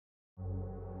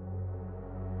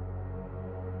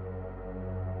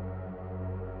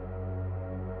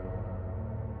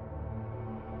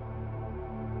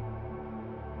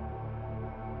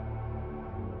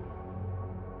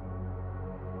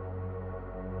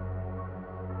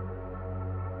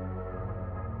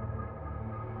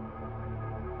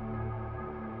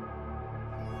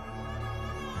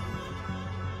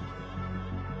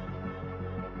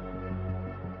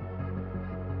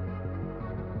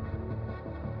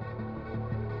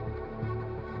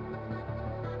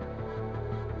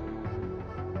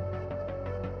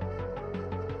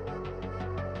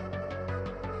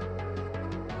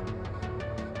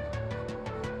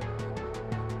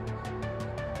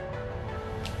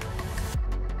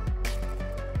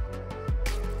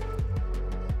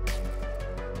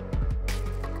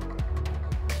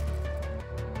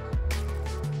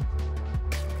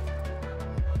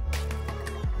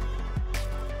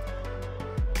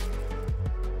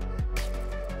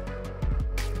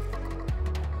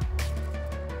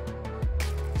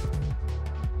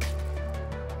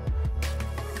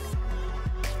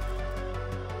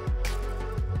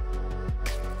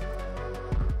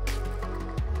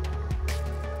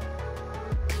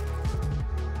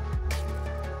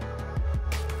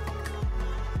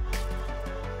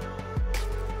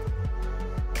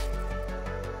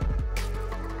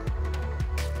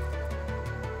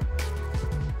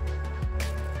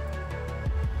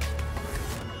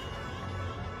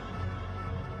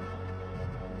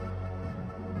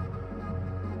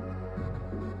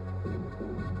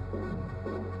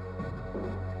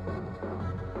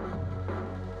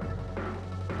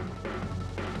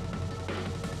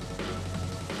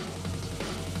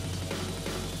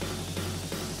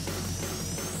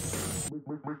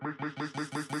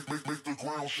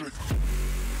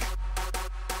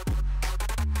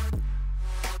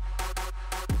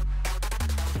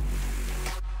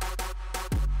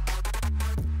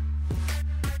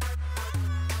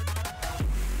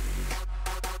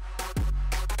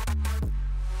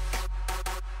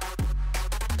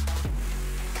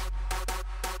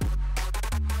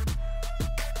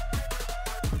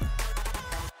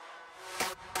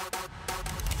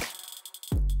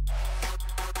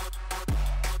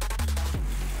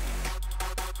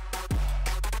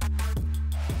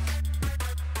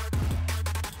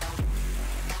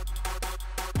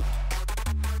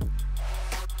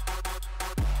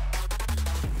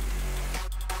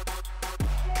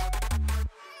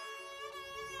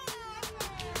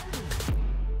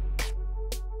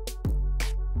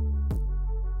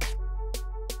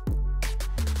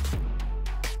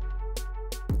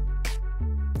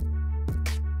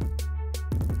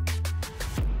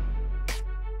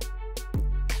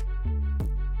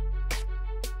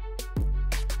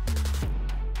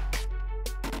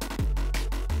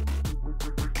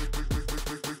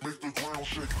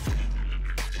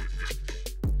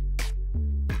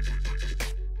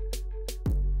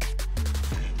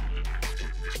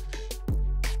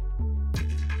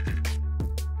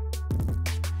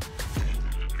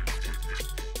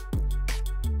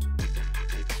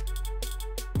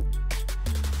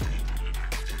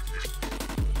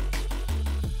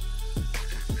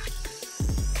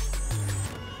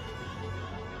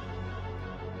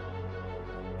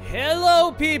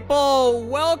Hello people,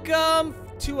 welcome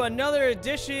to another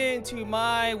edition to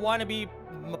my wannabe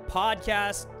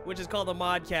podcast, which is called the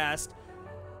Modcast.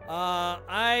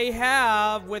 I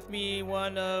have with me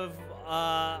one of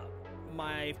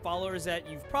my followers that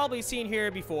you've probably seen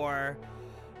here before.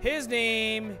 His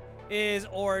name is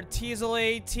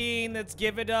Ortizel18. Let's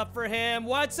give it up for him.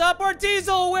 What's up,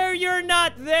 Ortizel? Where you're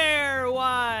not there?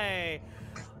 Why?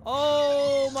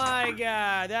 Oh my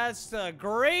god, that's a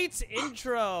great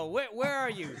intro. Where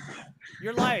are you?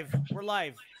 You're live. We're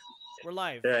live. We're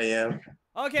live. There I am.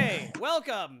 Okay,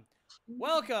 welcome.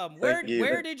 Welcome. Where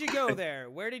did you go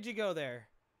there? Where did you go there?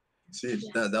 See,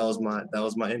 that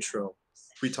was my intro.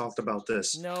 We talked about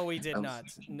this. No, we did not.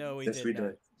 No, we Yes, did we not.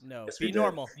 did. No, Yes, be we did.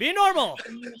 normal. Be normal.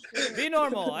 Be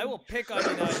normal. I will pick on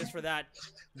you now just for that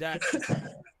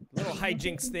little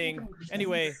hijinks thing.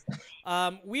 Anyway,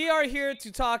 we are here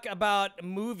to talk about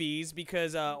movies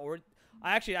because I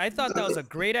thought that was a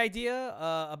great idea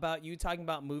about you talking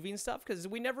about movie and stuff because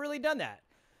we never really done that.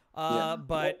 Yeah,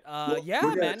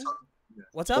 man.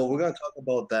 What's up? Well, we're gonna talk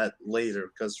about that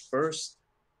later because first,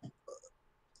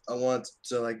 I want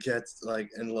to get a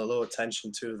little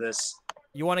attention to this.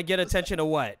 You want to get attention to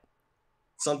what?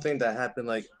 Something that happened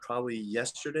probably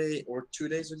yesterday or 2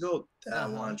 days ago that I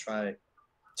want to try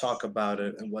talk about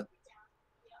it and what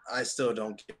I still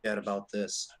don't get about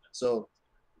this. So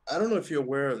I don't know if you're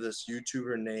aware of this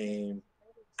YouTuber named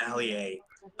Ali.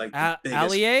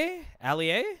 Ali?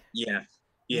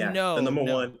 Yeah. No. The number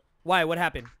one. Why? What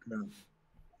happened? No.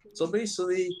 So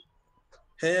basically,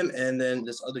 him and then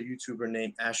this other YouTuber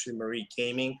named Ashley Marie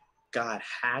Gaming got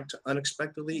hacked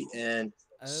unexpectedly, and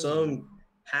some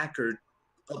hacker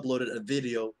uploaded a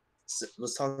video.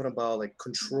 Was talking about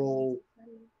control.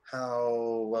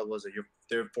 What was it?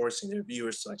 They're forcing their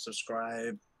viewers to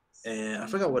subscribe, and I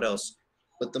forgot what else.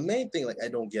 But the main thing I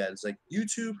don't get is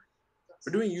YouTube.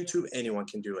 For doing YouTube, anyone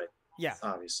can do it. Yeah.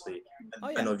 Obviously. Oh,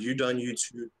 yeah. I know if you've done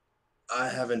YouTube. I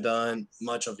haven't done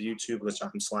much of YouTube, which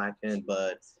I'm slacking,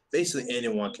 but basically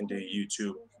anyone can do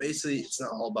YouTube. Basically, it's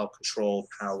not all about control,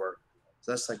 power.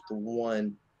 So that's the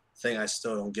one thing I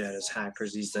still don't get as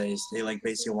hackers these days. They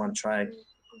basically want to try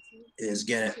is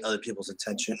get other people's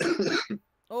attention.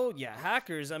 Oh yeah,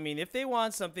 hackers. I mean, if they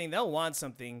want something, they'll want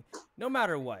something, no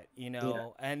matter what, Yeah.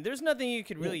 And there's nothing you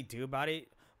could really do about it.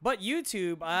 But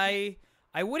YouTube, I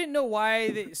wouldn't know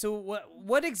why. So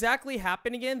what exactly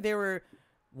happened again? They were,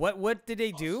 what did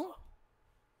they do?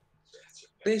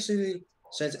 Basically,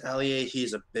 since Ali,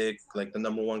 he's a big the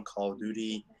number one Call of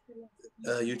Duty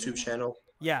YouTube channel.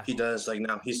 Yeah. He does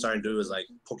now he's starting to do is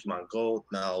Pokemon Go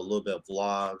now, a little bit of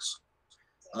vlogs.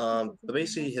 But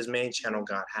basically his main channel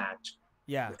got hacked.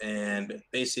 Yeah. And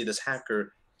basically this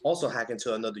hacker also hacked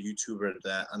into another YouTuber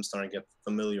that I'm starting to get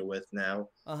familiar with now.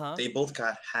 They both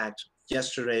got hacked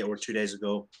yesterday or 2 days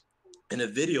ago, and a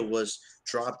video was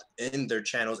dropped in their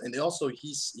channels. And they also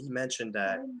he mentioned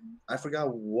that I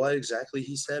forgot what exactly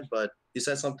he said, but he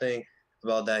said something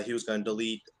about that he was going to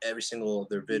delete every single of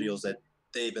their videos that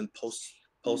they've been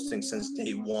posting since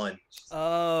day one.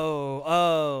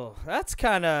 Oh, that's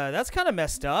kind of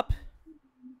messed up.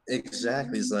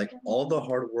 Exactly. It's all the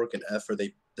hard work and effort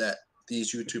that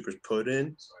these YouTubers put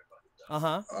in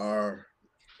are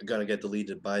gonna get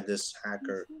deleted by this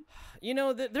hacker. You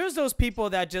know, there's those people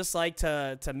that just like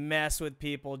to mess with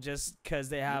people just because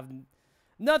they have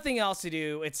nothing else to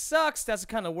do. It sucks. That's the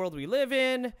kind of world we live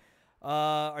in.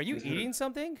 Are you eating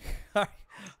something?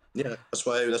 Yeah, that's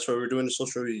why we're doing the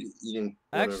social eating.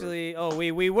 Whatever. Actually, oh,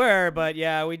 we were, but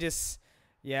yeah, we're just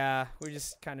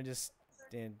kind of just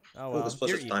did. Oh well. It's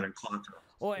plus it's 9 o'clock.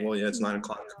 Well, yeah, it's 9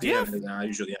 o'clock. Yeah,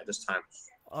 usually at this time.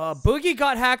 Boogie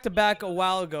got hacked back a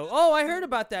while ago. Oh, I heard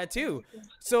about that too.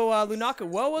 So, Lunaka,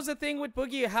 what was the thing with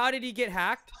Boogie? How did he get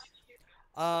hacked?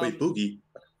 Wait, Boogie?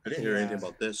 I didn't hear anything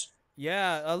about this.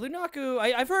 Yeah, Lunaku,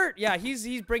 I've heard. Yeah,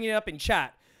 he's bringing it up in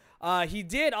chat. He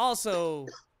did also.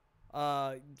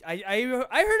 I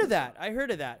heard of that. I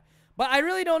heard of that. But I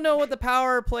really don't know what the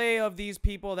power play of these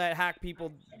people that hack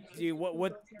people do.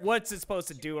 What's it supposed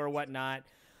to do or whatnot.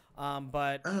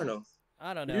 But I don't know.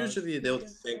 I don't know. Usually they'll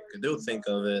think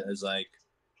of it as like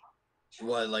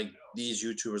what like these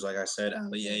YouTubers, like I said,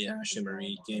 Ali A, Ashley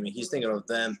Marie Gaming. He's thinking of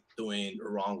them doing the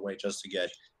wrong way just to get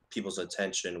people's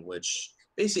attention, which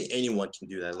basically anyone can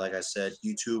do that. Like I said,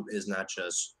 YouTube is not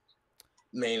just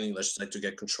mainly just like to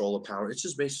get control of power. It's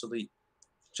just basically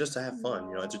just to have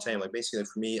fun, entertain. Like basically like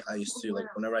for me, I used to like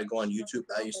whenever I go on YouTube,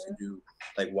 I used to do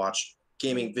like watch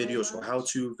gaming videos or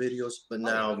how-to videos, but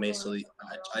now basically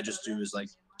I just do is like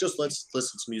just let's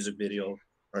listen to music video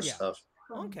or stuff.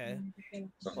 Okay.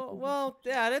 Well,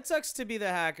 yeah, that sucks to be the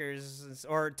hackers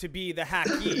or to be the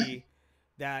hackee.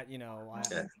 That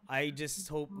I just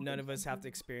hope none of us have to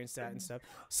experience that and stuff.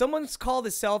 Someone's called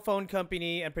a cell phone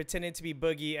company and pretended to be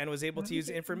Boogie and was able to use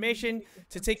the information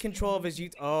to take control of his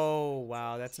youth. Oh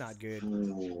wow, that's not good.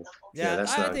 Ooh. Yeah,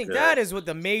 I think good. That is what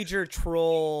the major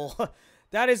troll.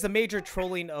 That is the major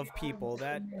trolling of people.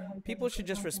 That people should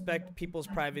just respect people's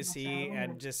privacy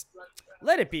and just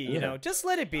let it be. Just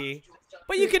let it be.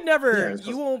 But you could never,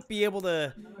 you won't be able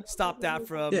to stop that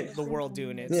from the world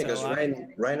doing it. Yeah, because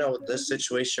right now with this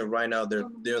situation, right now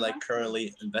they're like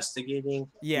currently investigating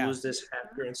who's this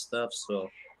hacker and stuff. So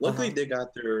luckily they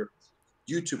got their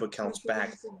YouTube accounts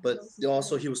back, but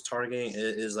also he was targeting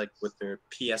is like with their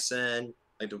PSN,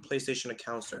 like their PlayStation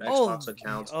accounts, their Xbox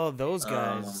accounts. Oh, those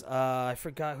guys. I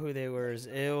forgot who they were.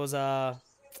 It was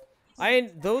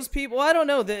those people. I don't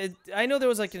know. I know there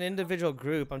was like an individual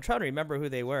group. I'm trying to remember who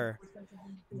they were.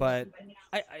 But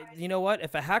you know what?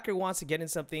 If a hacker wants to get in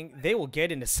something, they will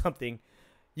get into something.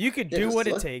 You could do what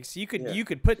it takes. You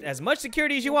could put as much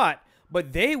security as you want,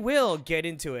 but they will get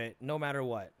into it no matter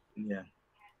what.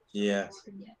 Yeah.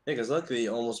 Because luckily,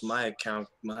 almost my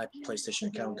PlayStation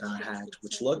account got hacked,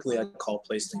 which luckily I called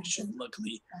PlayStation.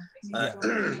 Luckily,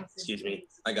 excuse me,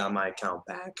 I got my account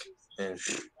back, and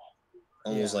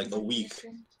almost like a week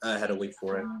I had to wait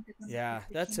for it. Yeah,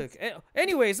 that took.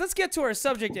 Anyways, let's get to our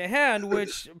subject at hand,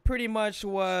 which pretty much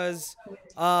was,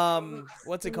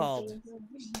 what's it called?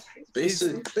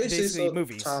 Basically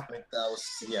movies. Topic that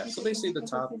was So basically the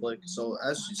topic. So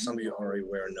as some of you already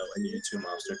aware, know, and YouTube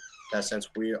Monster, in that sense,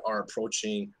 we are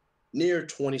approaching near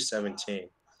 2017.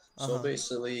 So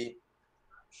basically,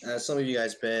 as some of you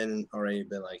guys already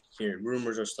been like hearing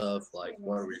rumors or stuff like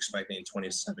what are we expecting in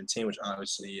 2017, which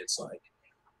obviously it's like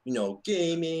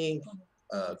gaming,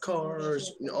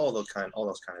 cars, all those kind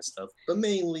of stuff. But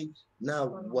mainly now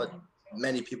what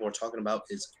many people are talking about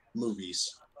is movies.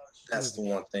 That's the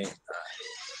one thing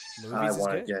I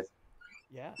want to get.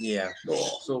 Yeah.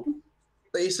 So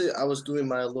basically, I was doing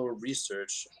my little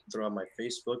research throughout my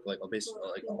Facebook, like basically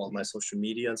like all my social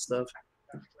media and stuff.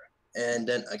 And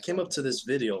then I came up to this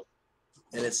video,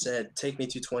 and it said, "Take me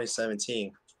to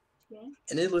 2017,"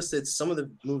 and it listed some of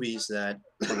the movies that,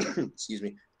 excuse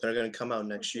me, that are going to come out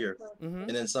next year. And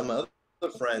then some other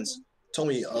friends told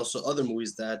me also other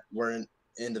movies that weren't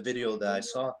in the video that I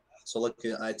saw. So look,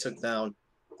 I took down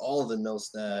all of the notes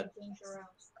that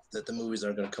the movies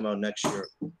are going to come out next year,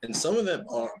 and some of them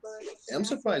are. I'm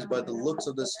surprised by the looks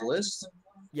of this list.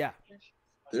 Yeah.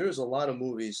 There's a lot of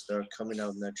movies that are coming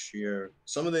out next year.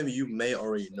 Some of them you may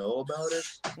already know about it.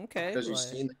 Okay. Because you've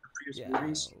seen the previous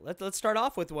movies. Let's start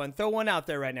off with one. Throw one out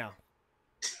there right now.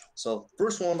 So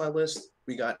first one on my list,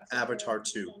 we got Avatar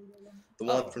 2. The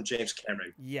one from James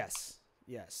Cameron. Yes.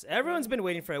 Everyone's been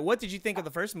waiting for it. What did you think of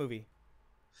the first movie?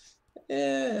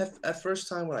 At first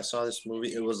time when I saw this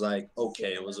movie, it was like,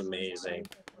 okay, it was amazing.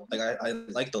 Like I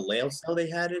like the layout how they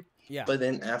had it. Yeah. But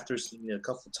then after seeing it a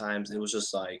couple times, it was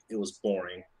just like it was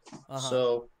boring.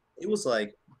 So it was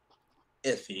like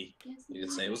iffy. You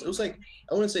could say it was like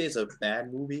I wouldn't say it's a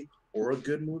bad movie or a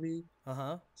good movie.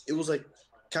 It was like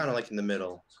kind of like in the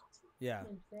middle. Yeah.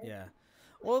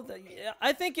 Well,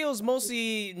 I think it was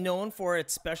mostly known for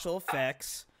its special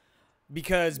effects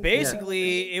because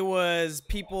basically it was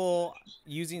people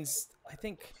using I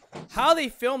think how they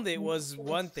filmed it was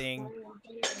one thing,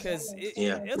 because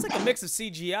Yeah, it's like a mix of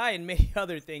CGI and many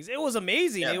other things. It was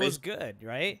amazing. yeah, It was good,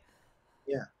 right?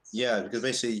 yeah, yeah. Because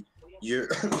basically, you're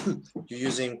you're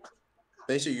using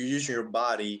you're using your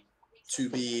body to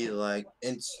be like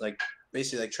like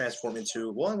basically like transform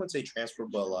into, well, I wouldn't say transfer,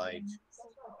 but like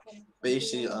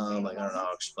basically like I don't know how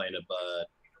to explain it,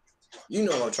 but you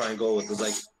know what I'm trying to go with is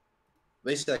like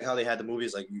basically like how they had the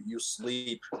movies like you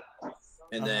sleep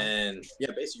and Uh-huh. then yeah,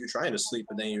 basically you're trying to sleep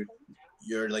and then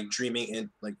you're like dreaming and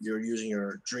like you're using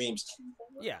your dreams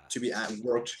Yeah. to be at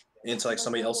work into like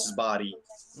somebody else's body,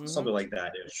 Mm-hmm. something like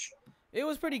that ish. It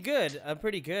was pretty good.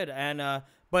 Pretty good. And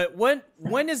but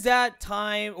when is that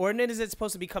time, or when is it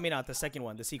supposed to be coming out? The second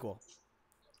one, the sequel.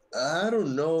 I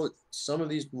don't know. Some of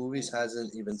these movies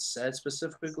hasn't even said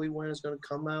specifically when it's gonna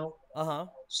come out. Uh-huh.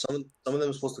 Some of them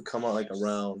are supposed to come out like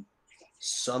around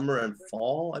summer and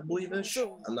fall, I believe ish.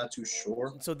 So I'm not too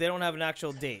sure. so they don't have an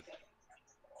actual date.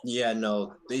 Yeah,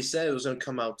 no, they said it was gonna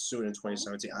come out soon in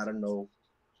 2017. I don't know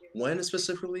when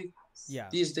specifically. Yeah.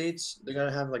 These dates they're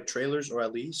gonna have like trailers or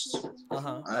at least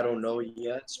Uh-huh. I don't know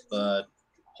yet, but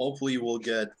hopefully we'll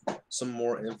get some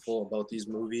more info about these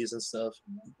movies and stuff.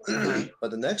 Uh-huh.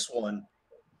 But the next one,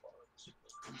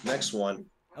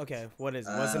 Okay, what is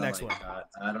it? What's the oh next my one? god,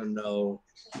 I don't know.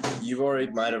 You've already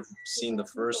might have seen the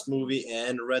first movie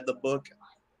and read the book,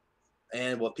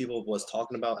 and what people was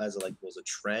talking about as like was a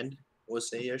trend, was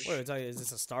say What are ish. we talking? Is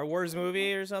this a Star Wars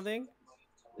movie or something?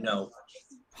 No,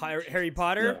 Harry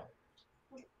Potter?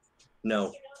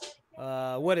 no,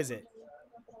 no. What is it?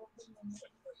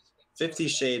 50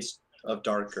 Shades of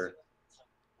Darker.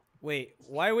 Wait,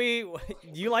 why we?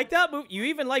 You like that movie? You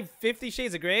even like 50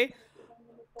 Shades of Grey?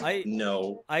 I,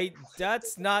 No.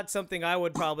 That's not something I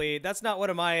would probably. That's not one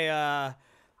of my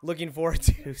looking forward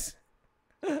to.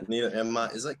 Neither am I.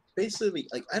 It's like basically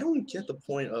like I don't get the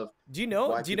point of Do you know?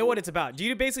 why Do you know what people. it's about? Do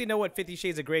you basically know what 50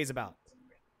 Shades of Grey is about?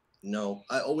 No,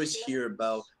 I always hear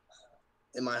about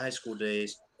in my high school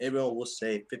days. Everyone will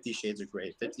say 50 Shades of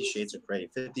Grey, 50 Shades of Grey,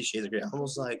 50 Shades of Grey. I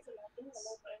was like,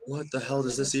 what the hell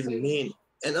does this even mean?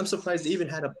 And I'm surprised they even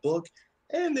had a book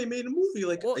and they made a movie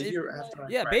like Well, a year after I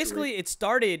yeah, graduated. basically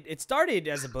it started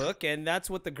as a book, and that's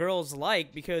what the girls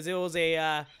like, because it was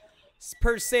a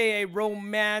per se a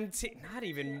romantic, not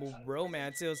even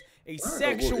romance. It was a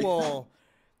I don't know.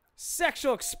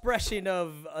 sexual expression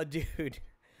of a dude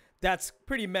that's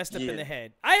pretty messed up in Yeah, the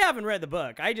head. I haven't read the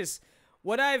book. I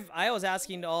was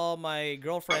asking all my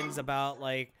girlfriends about,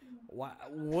 like,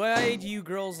 why do you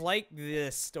girls like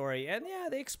this story? And yeah,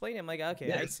 they explain it. I'm like, okay,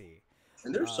 yeah. I see.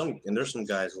 And there's some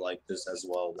guys like this as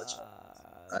well, which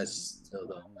I still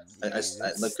don't.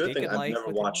 The good They thing could I've like never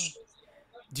what they want. watched.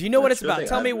 Do you know The what it's good about? thing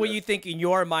Tell me I've what you think in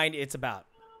your mind it's about.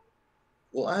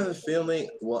 well, I have a feeling.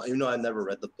 Well, you know, I never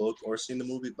read the book or seen the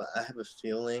movie, but I have a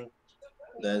feeling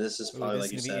that this is Ooh, probably this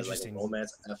is like you gonna be said, like a interesting.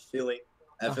 romance. I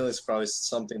Uh feel it's probably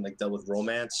something like dealt with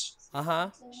romance, huh.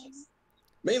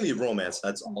 mainly romance.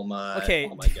 That's Okay.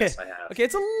 all my guess I have. Okay,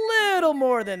 it's a little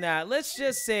more than that. Let's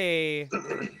just say,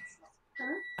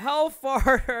 how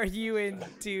far are you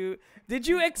into? Did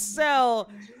you excel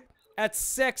at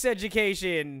sex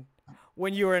education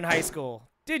when you were in high school?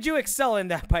 Did you excel in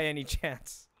that by any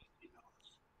chance?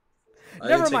 I didn't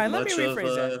Never take mind. Let me much of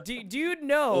rephrase that. Do you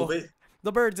know wait,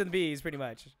 the birds and bees, pretty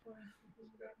much?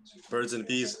 birds and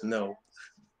bees. No.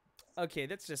 Okay,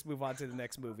 let's just move on to the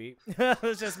next movie.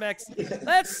 Let's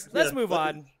Yeah, move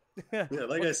on. yeah.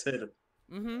 Like I said,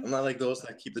 Mm-hmm. I'm not like those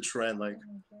that keep the trend. Like,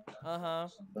 Uh-huh.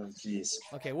 oh, jeez.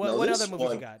 Okay, No, what other this movies you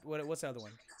one. got? What's the other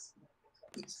one?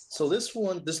 So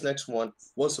this next one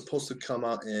was supposed to come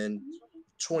out in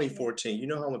 2014. You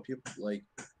know how when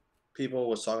people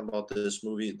was talking about this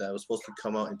movie that was supposed to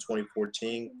come out in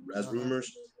 2014 as Uh-huh.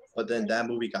 rumors, but then that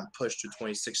movie got pushed to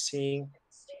 2016.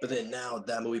 But then now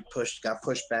that movie got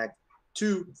pushed back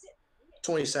to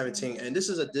 2017, and this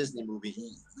is a Disney movie.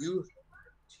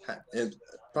 And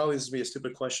probably this would be a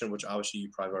stupid question, which obviously you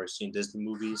probably already seen Disney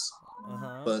movies,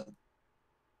 Uh-huh. but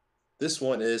this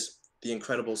one is The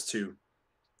Incredibles 2.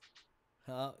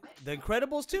 The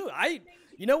Incredibles 2.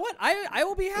 You know what? I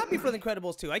will be happy for The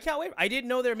Incredibles 2. I can't wait. I didn't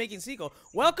know they were making a sequel.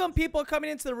 Welcome, people coming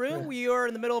into the room. We are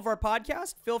in the middle of our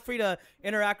podcast. Feel free to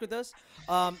interact with us.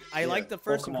 I Yeah, like the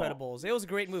first welcome all. Incredibles. It was a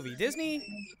great movie. Disney,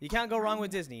 you can't go wrong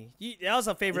with Disney. That was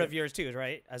a favorite of yours too,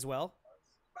 right? As well.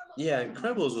 Yeah,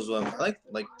 Incredibles was one.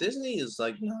 Like Disney is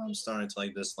like no, I'm starting to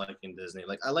like disliking Disney.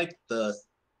 Like I like the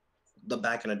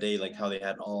back in the day, like how they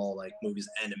had all like movies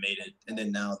animated, and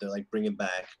then now they're like bringing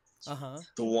back Uh-huh.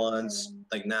 the ones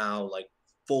like now like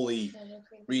fully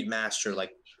remastered,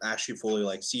 like actually fully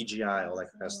like CGI, all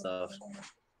that kind of stuff.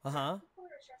 Uh-huh.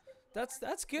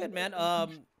 That's good, man.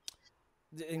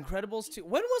 The Incredibles 2.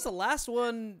 When was the last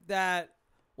one that?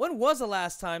 When was the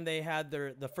last time they had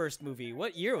the first movie?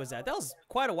 What year was that? That was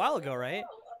quite a while ago, right?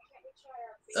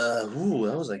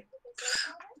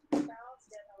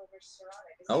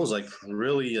 That was like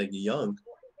really like young.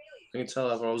 I can tell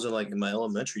if I was in like in my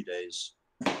elementary days.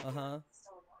 Uh huh.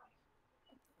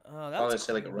 Oh, Probably that's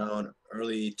say like cool. around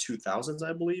early 2000s,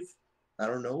 I believe. I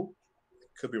don't know.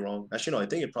 Could be wrong. Actually, no. I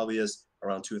think it probably is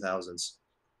around 2000s,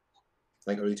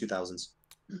 like early 2000s.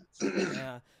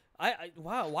 Yeah.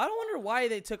 Wow. Well, I don't wonder why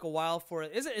they took a while for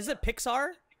it. Is it Pixar?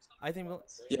 I think.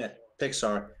 Yeah,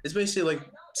 Pixar. It's basically like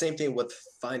same thing with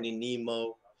Finding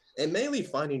Nemo and mainly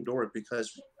Finding Dory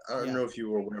because I don't Yeah. know if you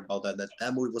were aware about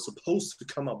that movie was supposed to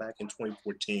come out back in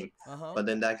 2014, Uh huh. but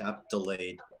then that got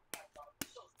delayed.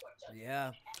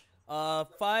 Yeah.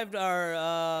 Five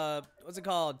are what's it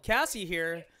called? Cassie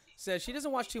here says she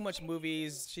doesn't watch too much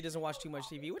movies. She doesn't watch too much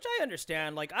TV, which I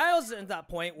understand. Like I was at that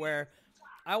point where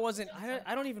I wasn't.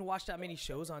 I don't even watch that many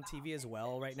shows on TV as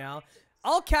well right now.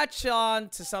 I'll catch on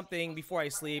to something before I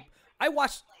sleep. I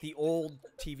watch the old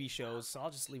TV shows, so I'll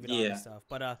just leave it on and Yeah, stuff.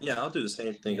 But yeah, I'll do the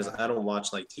same thing because yeah, I don't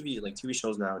watch like TV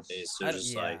shows nowadays. I They're don't.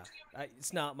 just Yeah, like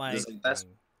it's not my just like that's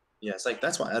thing. yeah, it's like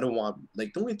that's why I don't want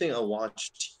like the only thing I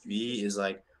watch TV is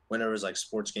like whenever it's like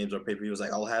sports games or pay per views.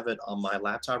 Like I'll have it on my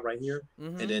laptop right here,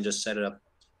 and Mm-hmm. then just set it up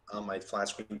on my flat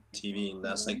screen TV, and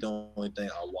that's like the only thing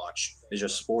I'll watch is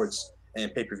just sports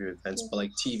and pay per view events. But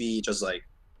like TV, just like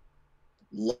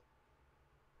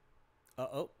Uh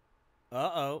oh. Uh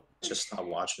oh. just stop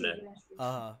watching it.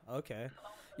 Okay.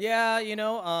 Yeah,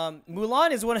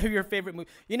 Mulan is one of your favorite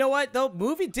movies. You know what though?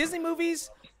 Disney movies,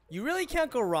 you really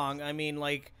can't go wrong. I mean,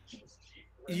 like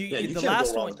Yeah, you the can't go last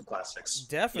wrong one with the classics. Yeah,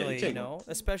 you definitely, can't go.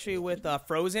 especially with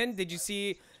Frozen. Did you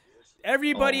see Oh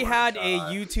everybody my had a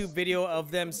god! YouTube video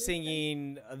of them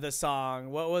singing the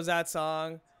song. What was that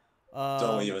song? Don't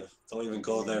Um even don't even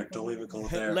go there. Don't even go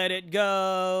there. Let it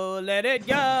go. Let it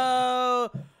go.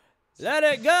 Let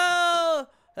it go.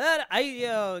 Let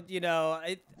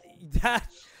I that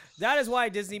that is why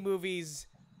Disney movies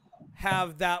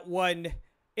have that one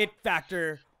it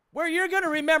factor where you're gonna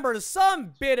remember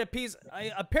some bit of piece.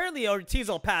 Apparently,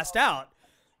 Ortizo passed out, You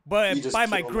but just by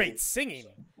my killed me. great singing,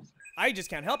 I just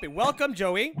can't help it. Welcome,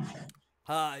 Joey.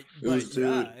 But Who's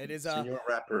yeah, dude? it is. Senior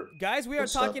rapper. Guys, we are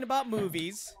What's up? talking about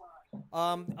movies.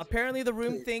 Apparently, the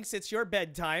room thinks it's your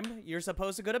bedtime. You're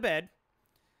supposed to go to bed.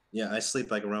 Yeah, I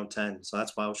sleep like around 10, so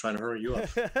that's why I was trying to hurry you up.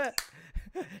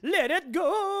 Let it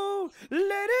go,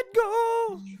 let it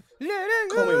go, let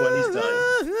it Call me when he's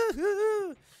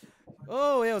go.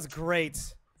 Oh, it was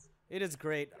great. It is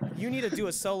great. You need to do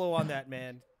a solo on that,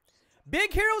 man.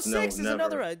 Big Hero No, 6 is never.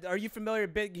 another. Are you familiar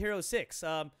with Big Hero 6?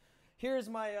 Here's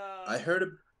my. I heard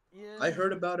Yeah. I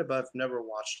heard about it, but I've never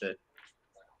watched it.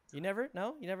 You never?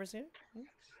 No, you never seen it?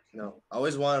 No, I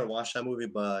always wanted to watch that movie,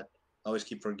 but I always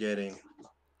keep forgetting.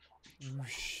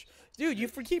 Whoosh. Dude,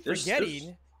 keep There's-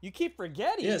 forgetting. You keep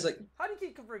forgetting. Yeah, it's like How do you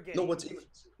keep forgetting? no.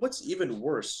 What's even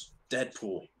worse?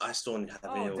 Deadpool. I still haven't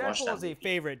Oh, even watched Deadpool that is a movie.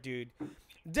 favorite, dude.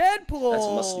 That's a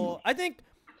Deadpool. must-see. I think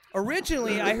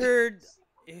originally I heard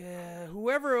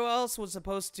whoever else was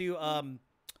supposed to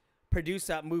produce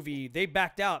that movie, they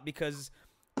backed out because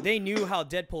they knew how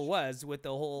Deadpool was with the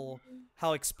whole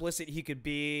how explicit he could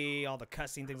be, all the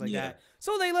cussing things like Yeah. that.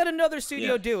 So they let another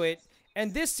studio Yeah. do it,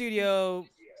 and this studio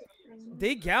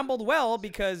they gambled well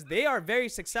because they are very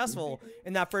successful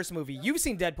in that first movie. You've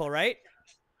seen Deadpool, right?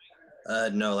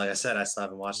 No, like I said, I still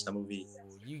haven't watched that movie.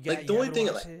 You Like the only haven't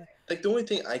thing, watched it? like the only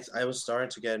thing I was starting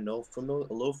to get a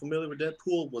little familiar with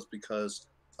Deadpool was because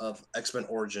of X-Men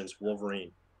Origins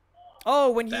Wolverine.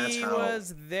 Oh, when That's he how-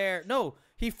 was there. No,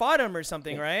 he fought him or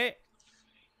something, right?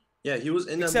 Yeah, he was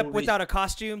in that Except movie. without a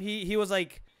costume. He was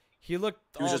like he looked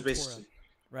He was all just tore basically up,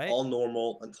 right? all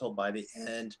normal until by the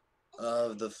end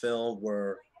of the film,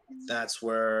 where that's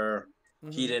where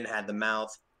he Mhm. didn't have the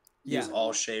mouth. He was Yeah.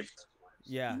 all shaved,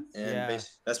 Yeah. and Yeah.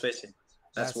 that's basically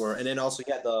that's That's- where. And then also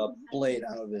he had the blade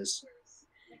out of his.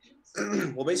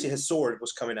 Well, basically his sword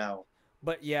was coming out.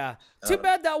 But yeah, too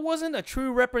bad that wasn't a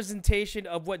true representation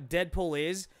of what Deadpool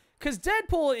is. Because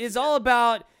Deadpool is all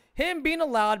about him being a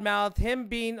loudmouth, him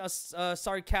being a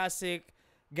sarcastic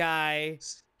guy.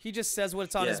 He just says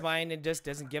what's on his Yeah. mind and just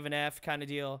doesn't give an F kind of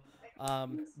deal.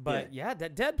 But yeah,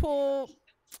 that Deadpool,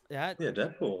 Yeah,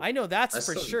 Deadpool. I know that's I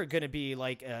for still- sure going to be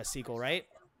like a sequel, right?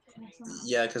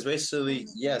 Yeah, because basically,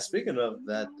 yeah. Speaking of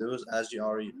that, there was, as you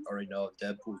already know,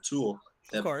 Deadpool 2.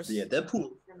 Of course. Yeah, Deadpool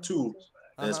 2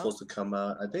 Uh-huh. is supposed to come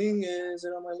out. I think is it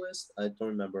on my list? I don't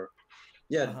remember.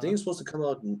 Yeah, I think it's supposed to come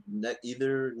out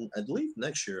either I believe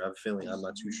next year. I have a feeling. I'm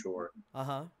not too sure.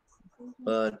 Uh-huh.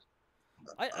 But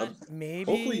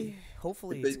Maybe,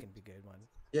 hopefully it's If gonna be a good one.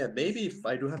 yeah, maybe if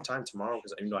I do have time tomorrow,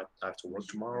 because I know I have to work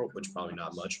tomorrow, which probably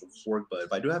not much of work, but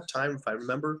if I do have time, if I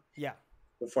remember Yeah.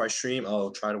 before I stream,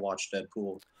 I'll try to watch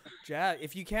Deadpool. Yeah,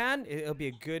 if you can, it'll be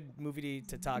a good movie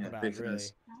to talk Yeah, about, because really.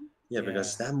 yeah, Yeah.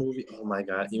 because that movie, oh my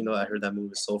god, even though I heard that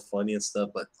movie is so funny and stuff,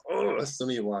 but oh, I still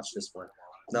need to watch this one.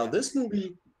 Now Yeah. this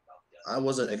movie, I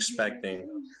wasn't expecting.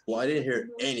 Well, I didn't hear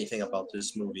anything about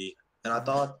this movie, and I Uh-huh.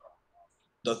 thought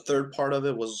the third part of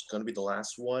it was gonna be the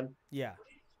last one, Yeah.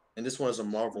 and this one is a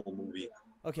Marvel movie.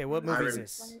 Okay, what movie is Iron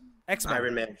this? X-Men.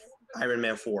 Iron Man Iron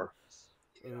Man 4.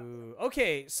 Ooh.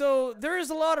 Okay, so there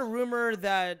is a lot of rumor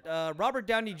that Robert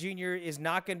Downey Jr. is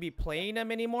not going to be playing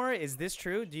him anymore. Is this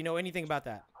true? Do you know anything about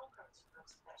that?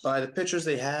 By the pictures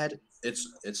they had, it's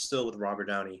still with Robert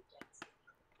Downey.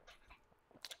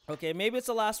 Okay, maybe it's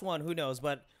the last one. Who knows?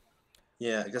 But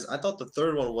Yeah, because I thought the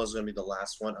third one was gonna be the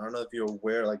last one. I don't know if you're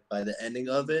aware, like by the ending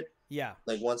of it, yeah.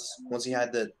 like once he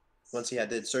had the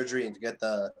surgery and to get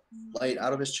the light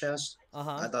out of his chest,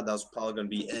 Uh-huh. I thought that was probably gonna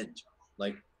be it.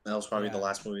 Like that was probably the Yeah.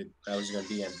 last movie that was gonna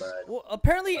be in. Well,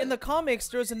 apparently in But the comics,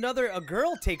 there's a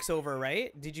girl takes over,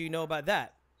 right? Did you know about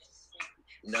that?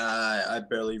 nah, I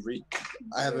barely read.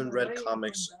 I haven't read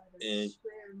comics in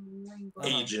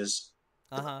ages.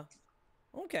 Uh-huh.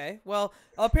 Okay. Well,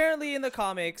 apparently in the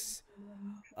comics,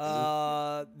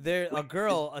 there a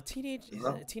girl, a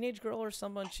teenage girl or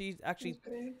someone, she actually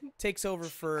takes over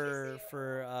for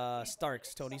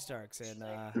Starks, Tony Starks, and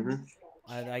Mhm.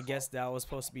 I guess that was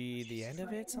supposed to be the end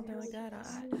of it, something like that. I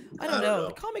I don't don't know. The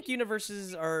know. comic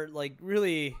universes are like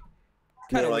really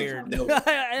kind of Like weird. they'll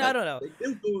I don't know.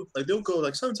 they'll go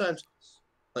like sometimes.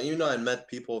 Like even though I met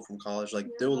people from college, like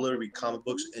they will literally read comic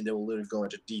books and they will literally go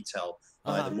into detail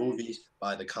by the Uh-huh. movies,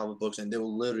 by the comic books, and they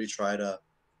will literally try to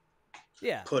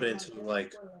Yeah. put into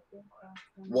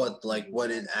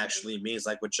what it actually means.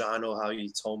 Like with Jono, how he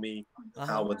told me Uh-huh.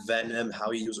 how with Venom,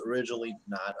 how he was originally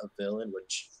not a villain,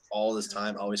 which all this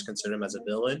time I always consider him as a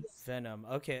villain. Venom.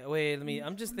 Okay. Wait,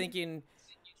 I'm just thinking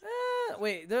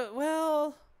wait,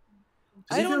 well,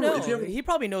 Because I don't if you know. ever, He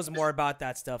probably knows more about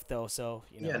that stuff though, so,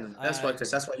 yeah, I that's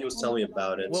why he was telling me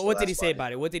about it. So what did he that's say why.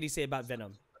 about it? What did he say about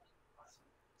Venom?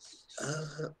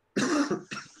 Uh,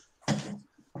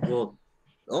 well,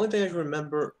 the only thing I can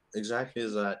remember exactly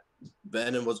is that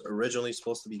Venom was originally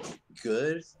supposed to be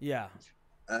good. Yeah.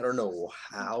 I don't know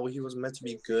how he was meant to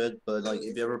be good, but like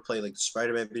if you ever play like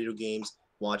Spider-Man video games,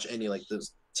 watch any like the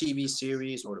TV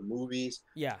series or the movies,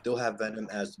 Yeah. they'll have Venom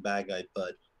as the bad guy.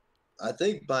 But I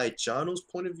think by Jono's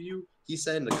point of view, he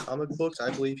said in the comic books, I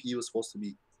believe he was supposed to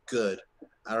be good.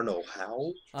 I don't know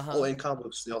how. Uh-huh. Oh, in comic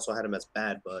books, they also had him as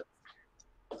bad, but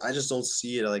I just don't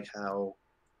see it like how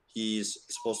he's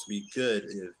supposed to be good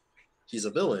if he's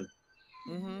a villain.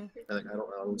 Mm-hmm. Like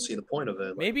I don't see the point of it.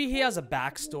 Like, Maybe he has a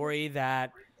backstory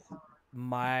that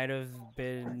might have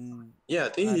been yeah, I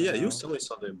think I don't he was know. telling me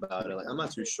something about it. Like I'm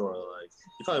not too sure. Like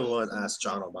you probably want to ask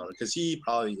John about it because he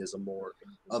probably is a more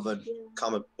of a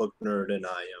comic book nerd than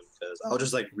I am. Because I'll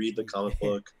just like read the comic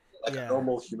book like a Yeah.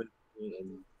 normal human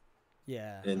being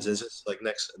Yeah. and just like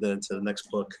next then to the next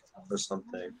book or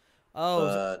something. Oh,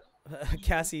 But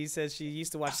Cassie says she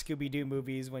used to watch Scooby Doo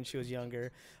movies when she was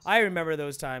younger. I remember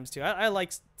those times too. I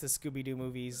like the Scooby Doo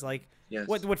movies. Like yes,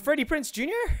 what Freddie Prinze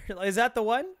Jr. Is that the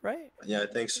one, right? yeah, I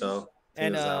think so. I think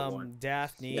And it was that one. Yeah,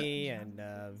 Daphne and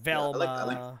yeah, I like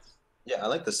Velma. yeah, I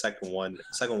like the second one. The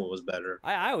second one was better.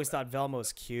 I always thought Velma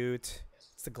was cute.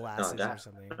 It's the No, glasses or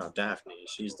something. no, Daphne,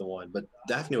 she's the one. But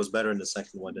Daphne was better in the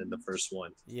second one than the first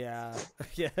one. Yeah,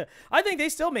 yeah. I think they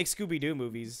still make Scooby Doo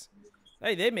movies.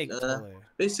 Hey, they make totally.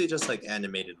 Basically, just like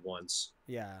animated ones.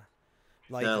 Yeah,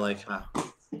 like Not like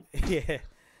yeah,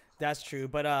 that's true.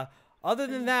 But other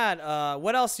than that,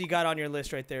 what else you got on your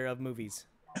list right there of movies?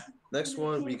 next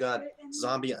one we got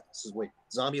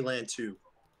Zombieland 2.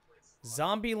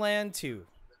 Zombieland 2.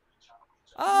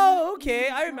 Oh, okay.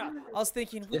 I remember. I was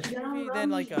thinking, which movie? Then,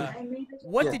 like,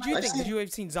 what Yeah, did you I've think? seen- Did you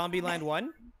have seen Zombieland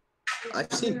 1?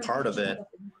 I've seen part of it.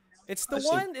 It's the I've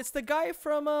seen- one. It's the guy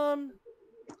from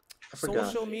I forgot.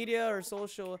 social media or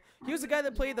social. He was the guy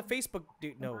that played the Facebook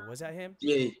dude. No, was that him?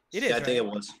 Yeah, It is, yeah, I right? think it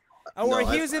was. Oh, or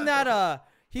No, he was in that.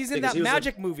 He's in because that he was in-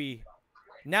 magic movie.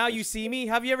 Now You See Me.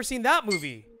 Have you ever seen that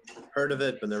movie? Heard of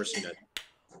it, but never seen it.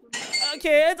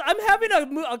 Okay, I'm having a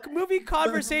movie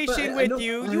conversation I with know-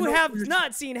 you. I You know have who you're-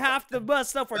 not seen half the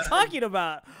stuff we're talking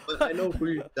about. But I know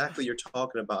who exactly you're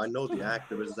talking about. I know the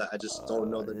actor is that I just don't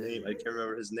know the name. I can't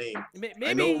remember his name.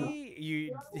 I know- Maybe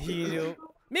you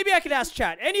Maybe I could ask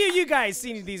chat. Any of you guys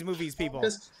seen these movies, people?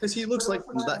 Because he looks like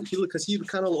that. He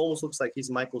kind of almost looks like he's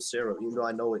Michael Cera, even though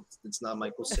I know it's not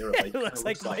Michael Cera. It looks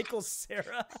like Michael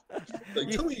Cera. Like,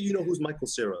 tell me you know who's Michael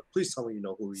Cera. Please tell me you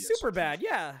know who he is. Super bad.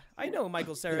 Yeah, I know who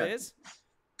Michael Cera is.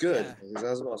 Good. Yeah. I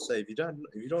was about to say, if you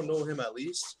don't know him at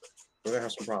least, we're gonna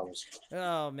have some problems.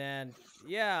 Oh man.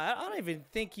 Yeah, I don't even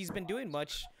think he's been doing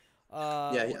much.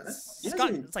 Scott,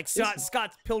 it's like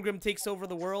Scott Pilgrim takes over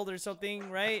the world or something,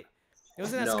 right?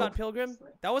 Wasn't that Scott Pilgrim?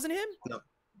 That wasn't him?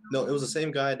 No, it was the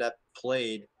same guy that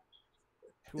played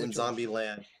in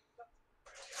Zombieland.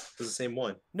 It was the same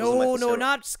one. No,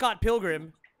 not Scott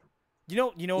Pilgrim. You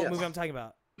know what movie I'm talking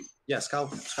about? Yeah,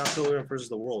 Scott Pilgrim versus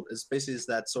the World. It's basically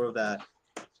that sort of that,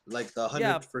 like the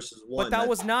 100 versus 1. But that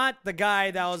was not the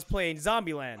guy that was playing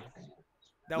Zombieland.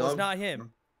 That was not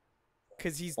him.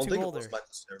 Because he's too older.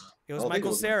 It was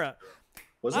Michael Cera.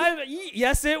 Was it?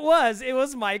 Yes, it was. It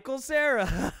was Michael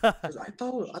Cera. I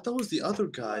thought it was the other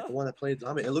guy, the one that played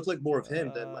Zombie. It looked like more of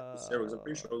him than Michael Cera. Because I'm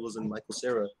pretty sure it wasn't Michael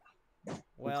Cera.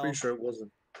 I'm pretty sure it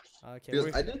wasn't. Okay.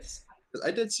 Because I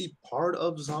did see part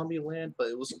of Zombieland, but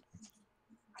it was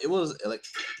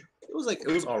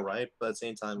all right, but at the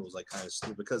same time it was like kind of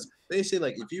stupid because they say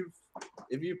like if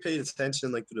you paid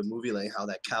attention like to the movie, like how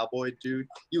that cowboy dude,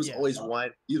 he was always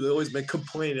white. He would always been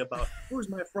complaining about where's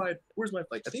my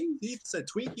like I think he said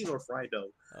Twinkies or fried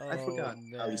dough. I forgot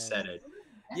how he said it.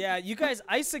 Yeah, you guys,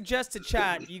 I suggest to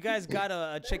chat, you guys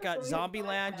gotta check out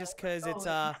Zombieland just because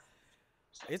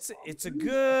it's a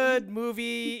good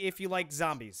movie if you like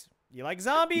zombies. You like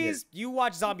zombies? You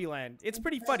watch Zombieland. It's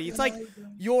pretty funny. It's like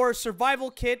your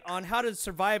survival kit on how to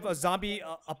survive a zombie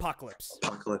apocalypse.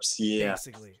 Yeah.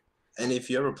 Basically. And if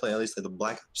you ever play at least like the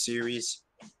Black Ops series,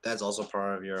 that's also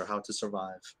part of your how to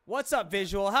survive. What's up,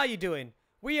 Visual? How you doing?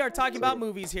 We are talking about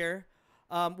movies here.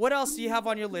 What else do you have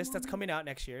on your list that's coming out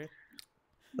next year?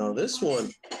 No, this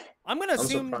one. I'm gonna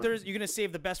assume you're gonna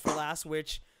save the best for last,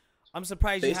 which I'm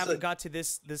surprised you haven't got to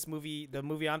this movie, the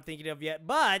movie I'm thinking of yet.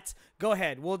 But go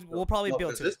ahead, we'll probably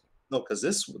build to it. No, because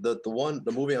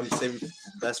the movie I'm saving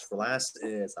best for last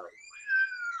is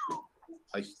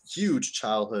a huge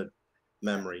childhood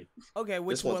memory. Okay,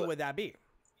 which one would that be?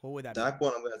 What would that be? That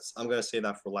one I'm gonna save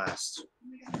that for last.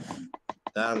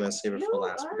 That I'm gonna save it for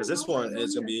last because this one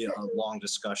is gonna be a long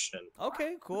discussion.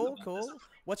 Okay, cool.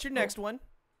 What's your next one?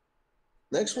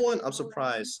 Next one, I'm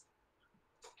surprised.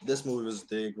 This movie was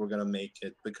big. We're gonna make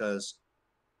it because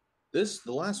the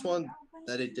last one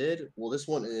that it did. Well, this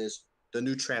one is the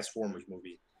new Transformers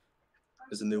movie.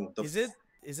 Is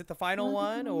it the final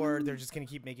one, or they're just gonna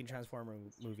keep making Transformer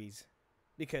movies?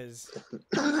 Because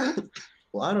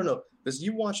well, I don't know. Because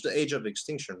you watched the Age of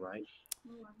Extinction, right?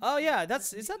 Oh yeah,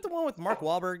 is that the one with Mark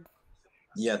Wahlberg?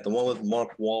 Yeah, the one with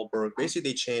Mark Wahlberg.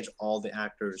 Basically, they changed all the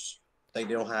actors. Like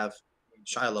they don't have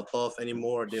Shia LaBeouf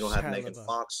anymore. They don't have Megan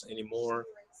Fox anymore.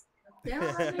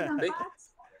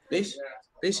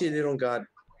 Basically, they don't got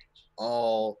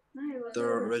all the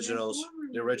original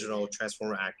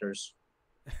Transformer actors.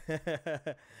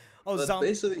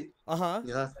 Basically,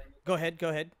 yeah. Go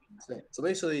ahead. So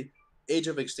basically, Age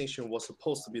of Extinction was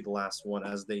supposed to be the last one,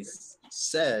 as they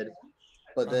said,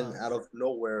 but then out of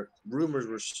nowhere, rumors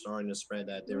were starting to spread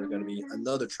that there were going to be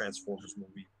another Transformers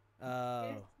movie.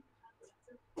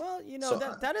 Well,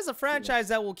 that is a franchise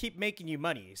that will keep making you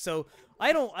money. So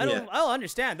I'll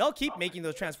understand. They'll keep making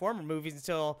those Transformer movies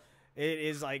until it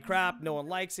is like crap. No one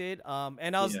likes it.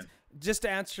 And I was just to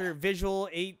answer Visual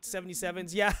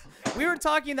 877s. Yeah, we were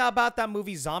talking about that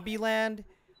movie Zombieland.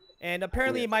 And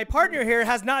apparently my partner here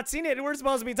has not seen it. And we're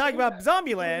supposed to be talking about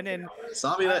Zombieland. And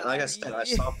Zombieland, like I said, I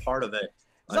saw part of it.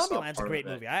 Zombieland's a great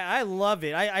movie. I love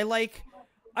it.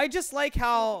 I just like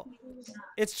how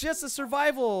it's just a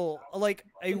survival, like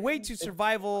a way to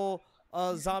survival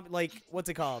zombie, like what's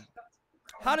it called?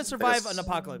 How to survive an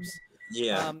apocalypse.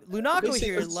 Yeah. Lunako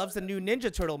here loves the new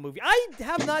Ninja Turtle movie. I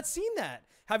have not seen that.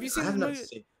 Have you seen the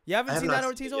movie? You haven't seen that,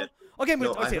 Ortizo? Okay,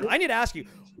 I need to ask you,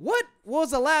 what was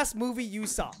the last movie you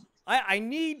saw? I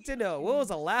need to know. What was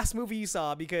the last movie you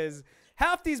saw? Because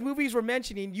half these movies we're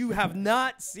mentioning you have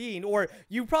not seen, or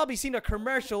you've probably seen a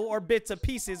commercial or bits and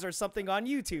pieces or something on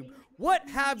YouTube. What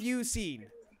have you seen?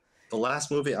 The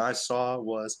last movie I saw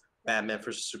was Batman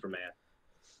vs. Superman.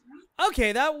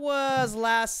 Okay, that was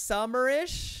last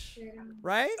summer-ish,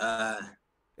 right?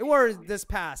 It was this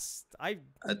past. I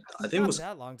think it was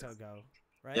that long time ago,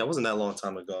 right? Yeah, it wasn't that long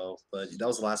time ago, but that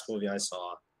was the last movie I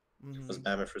saw. Was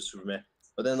Batman vs. Superman.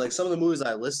 But then, like some of the movies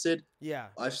I listed,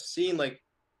 I've seen like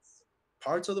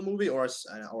parts of the movie, or I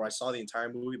saw the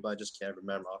entire movie, but I just can't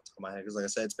remember off the top of my head because, like I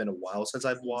said, it's been a while since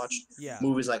I've watched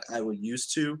movies like I would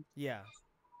used to. Yeah.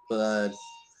 But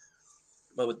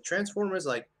with Transformers,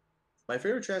 like My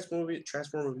favorite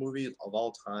Transformers movie of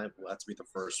all time will have to be the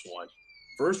first one.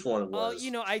 First one Oh, was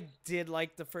I did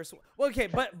like the first one. Well, okay,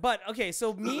 but okay,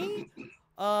 so me,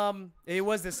 it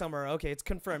was this summer. Okay, it's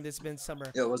confirmed. It's been summer.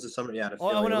 yeah, it was the summer. Yeah, I had a Oh,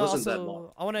 feeling it wasn't that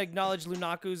long. I wanna acknowledge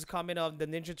Lunaku's comment of the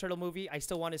Ninja Turtle movie. I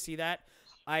still want to see that.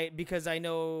 Because I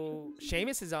know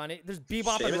Sheamus is on it. There's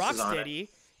Bebop and Sheamus is on it. Rocksteady.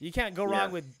 You can't go Yeah.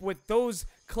 wrong with those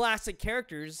classic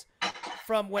characters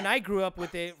from when I grew up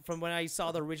with it. From when I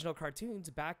saw the original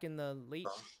cartoons back in the late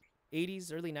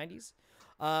 '80s, early '90s.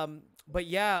 But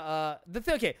yeah,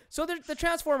 okay. So the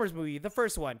Transformers movie, the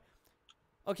first one.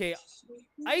 Okay,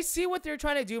 I see what they're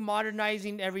trying to do,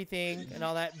 modernizing everything and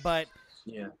all that, but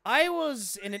Yeah. I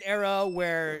was in an era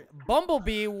where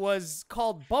Bumblebee was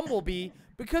called Bumblebee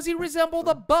because he resembled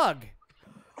a bug.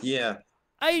 Yeah.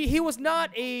 He was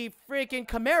not a freaking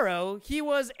Camaro. He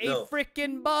was a No.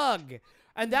 freaking bug.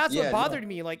 And that's Yeah, what no. bothered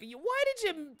me. Like, why did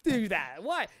you do that?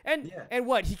 Why? And Yeah. and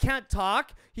what? He can't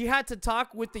talk. He had to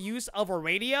talk with the use of a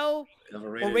radio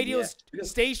or radio yeah.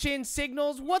 station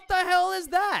signals. What the hell is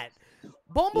that?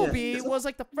 Bumblebee Yeah. was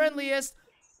like the friendliest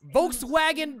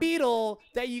Volkswagen Beetle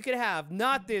that you could have,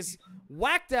 not this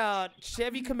whacked out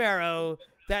Chevy Camaro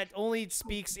that only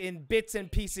speaks in bits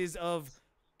and pieces of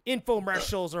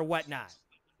infomercials or whatnot.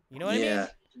 You know what I mean?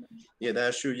 Yeah,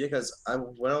 that's true. Yeah, because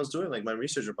when I was doing like my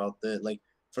research about the like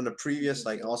from the previous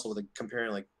like also with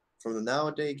comparing like from the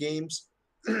nowadays games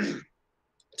to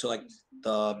like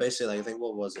the basically like I think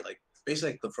what was it like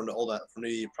basically like from the old from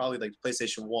the probably like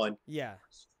PlayStation 1 Yeah.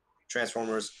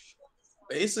 Transformers.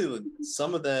 Basically,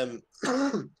 some of them,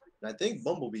 I think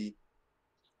Bumblebee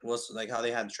was like how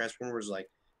they had the Transformers, like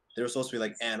they were supposed to be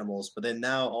like animals, but then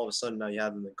now all of a sudden now you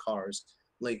have them in cars.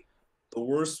 Like the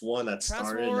worst one that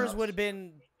Transformers started. would have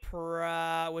been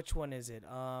which one is it?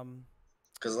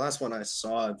 Because the last one I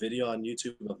saw a video on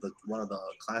YouTube of one of the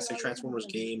classic Transformers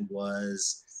game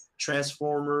was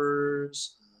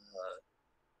Transformers.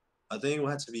 I think it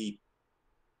had to be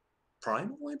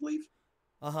Primal, I believe.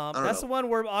 That's the one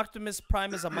where Optimus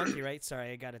Prime is a monkey, right?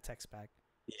 Sorry, I got a text back.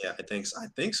 Yeah, I think so. I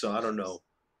think so. I don't know.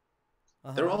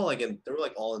 They were all like they were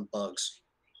like all in bugs.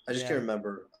 I just can't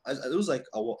remember. It was like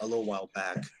a little while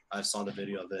back. I saw the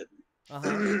video of it.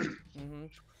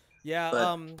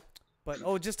 Yeah.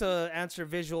 But just to answer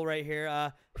visual right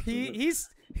here. He's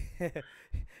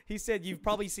he said you've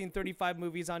probably seen 35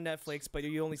 movies on Netflix, but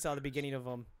you only saw the beginning of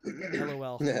them.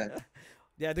 LOL.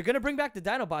 Yeah, they're gonna bring back the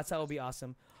Dinobots. That would be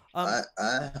awesome. I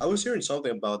was hearing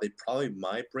something about they probably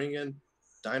might bring in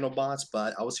Dinobots,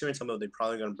 but I was hearing something about they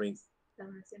probably gonna bring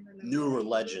newer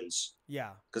legends.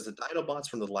 Yeah. Because the Dinobots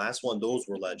from the last one, those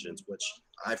were legends, which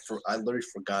I literally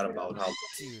forgot about how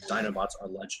Dinobots are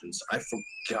legends. I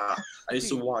forgot. I used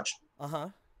to watch.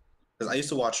 Because I used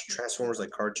to watch Transformers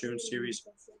like cartoon series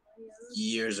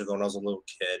years ago when I was a little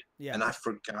kid. Yeah. And I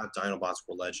forgot Dinobots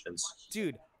were legends.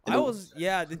 Dude,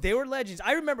 they were legends.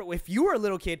 I remember if you were a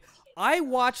little kid, I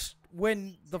watched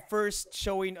when the first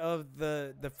showing of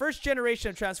the first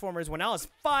generation of Transformers when I was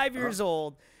 5 years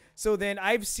old. So then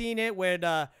I've seen it when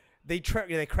they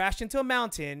crashed into a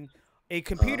mountain. A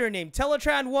computer named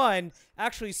Teletran 1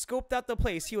 actually scoped out the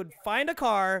place. He would find a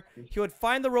car, he would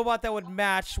find the robot that would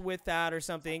match with that or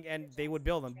something, and they would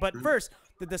build them. But first,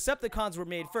 the Decepticons were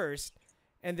made first,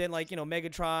 and then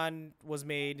Megatron was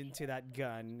made into that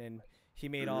gun, and he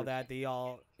made all that. They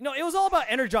all, it was all about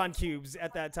Energon cubes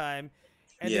at that time.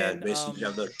 And then, basically you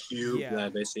have the cube. yeah,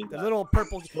 Basically the little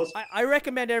purple. I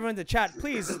recommend everyone in the chat,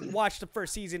 please watch the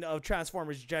first season of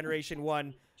Transformers Generation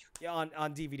 1 on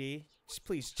DVD. Just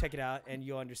please check it out, and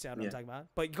you'll understand what I'm talking about.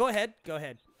 But go ahead.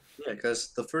 Yeah,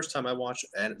 because the first time I watched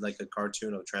like a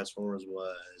cartoon of Transformers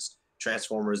was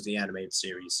Transformers the animated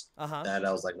series. That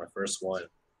was like my first one.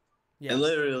 Yeah. And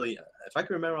literally, if I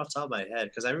can remember off the top of my head,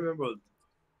 because I remember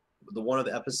the one of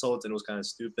the episodes, and it was kind of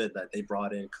stupid that they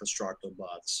brought in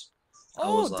Constructobots.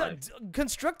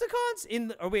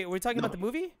 Constructicons? Wait, we're talking about the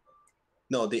movie?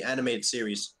 No, the animated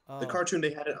series. The cartoon,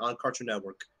 they had it on Cartoon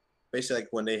Network. Basically, like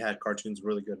when they had cartoons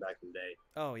really good back in the day.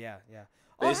 Oh, yeah.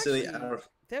 Basically, you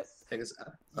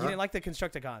didn't like the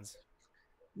Constructicons?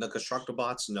 The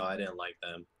Constructobots? No, I didn't like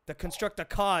them. The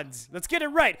Constructicons. Let's get it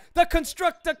right. The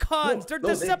Constructicons. They're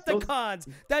Decepticons.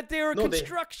 They were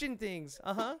construction things.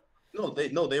 No,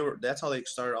 they were. That's how they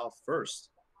started off first,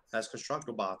 as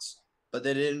Constructobots. But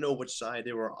they didn't know which side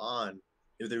they were on,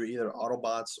 if they were either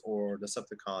Autobots or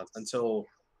Decepticons, until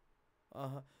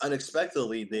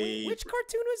unexpectedly they. Which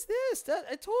cartoon was this?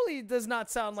 It totally does not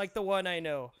sound like the one I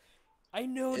know. I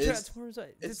know Transformers.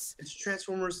 It's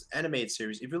Transformers animated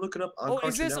series. If you look it up on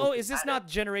Cartoon Network, is this not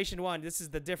Generation 1? This is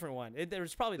the different one.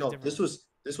 There's probably the different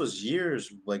this was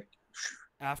years like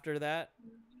after that.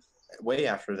 way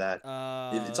after that. Okay,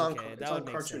 that It's would on make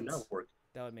Cartoon sense. Network.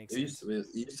 That would make It used sense.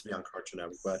 to it used to be on Cartoon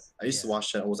Network, but I used to Yeah,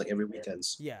 watch that. It was like every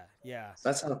weekends. yeah, yeah.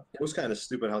 That's how it was kind of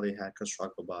stupid how they had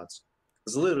constructible bots.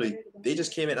 Because literally they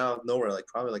just came in out of nowhere, like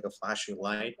probably like a flashing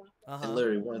light, and Uh-huh.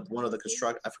 literally one of the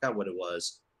I forgot what it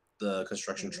was. The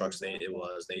construction trucks they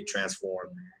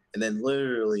transformed, and then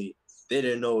literally they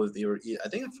didn't know if they were. I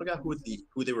think I forgot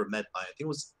who they were met by. I think it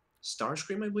was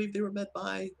Starscream. I believe they were met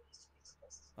by,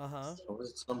 Uh-huh. or was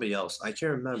it somebody else? I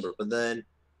can't remember. But then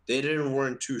they didn't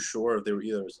weren't too sure if they were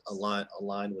either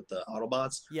aligned with the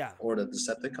Autobots Yeah. or the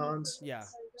Decepticons. Yeah.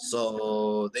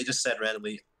 So they just said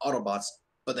randomly Autobots,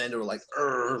 but then they were like,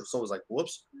 so it was like,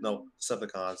 whoops, no,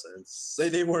 Decepticons,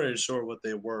 and they weren't sure what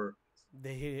they were.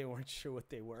 They weren't sure what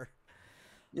they were.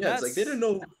 Yeah, it's like they That's didn't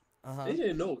know. uh-huh. They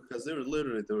didn't know because they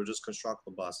were just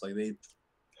constructible bots. Like they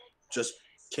just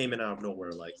came in out of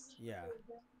nowhere. Yeah.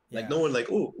 Like Yeah. no one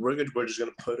like, oh, we're just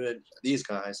gonna put in these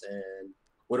guys, and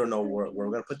we don't know where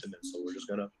we're gonna put them in, so we're just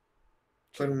gonna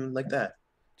put True. them like that.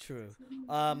 True.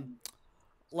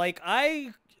 Like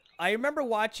I remember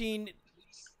watching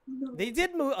they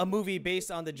did a movie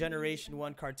based on the Generation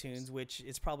 1 cartoons, which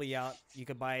is probably out. You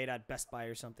could buy it at Best Buy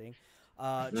or something.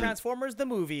 Mm. Transformers the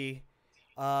movie.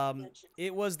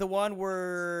 It was the one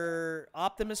where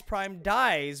Optimus Prime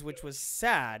dies, which was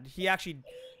sad. He actually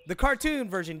the cartoon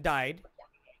version died.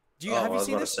 Oh, Have I you was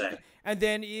seen about to this say. movie? And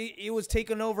then it was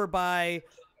taken over by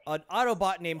an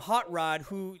Autobot named Hot Rod,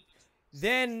 who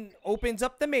then opens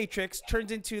up the Matrix,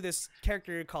 turns into this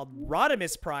character called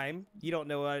Rodimus Prime. You don't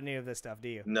know any of this stuff, do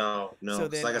you? No, no. So 'Cause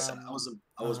then, like I said,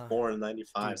 I was born in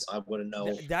 '95, dude, so I wouldn't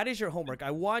know. that is your homework.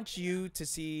 I want you to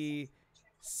see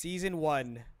season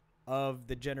 1 of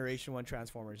the Generation 1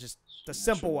 Transformers, just the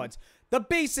simple ones, the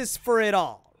basis for it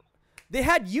all. They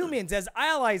had humans as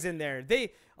allies in there.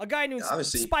 A guy named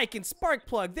Obviously, Spike and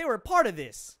Sparkplug, they were part of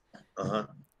this. uh-huh.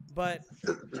 But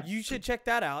you should check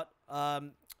that out.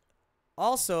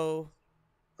 Also,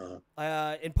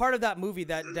 in part of that movie,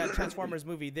 that Transformers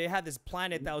movie, they had this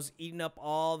planet that was eating up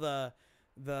all the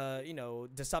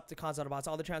Decepticons, Autobots,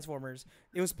 all the Transformers.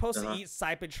 It was supposed to eat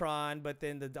Cybertron, but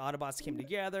then the Autobots came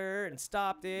together and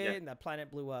stopped it, and that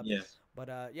planet blew up. Yeah.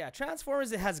 But yeah,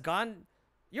 Transformers, it has gone.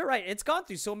 You're right. It's gone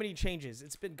through so many changes.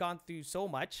 It's been gone through so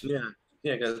much. Yeah.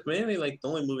 Yeah, because mainly like the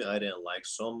only movie I didn't like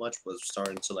so much was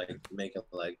starting to like make it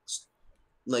like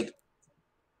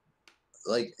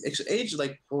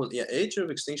Age of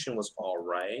Extinction was all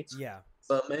right, Yeah.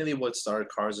 but mainly what started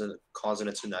causing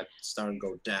it to not start and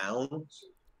go down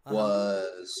Uh-huh.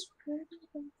 was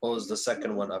what was the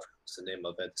second one? I forgot the name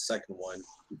of it. The second one,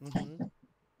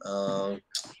 um,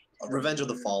 Revenge of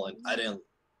the Fallen. I didn't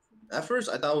at first.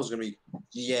 I thought it was gonna be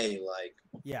yay, like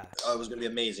Yeah. it was gonna be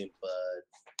amazing, but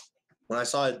when I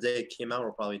saw it the day it came out,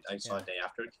 or probably I saw it the day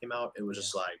after it came out, it was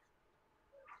just like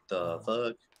the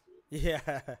fuck.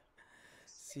 Yeah.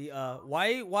 See,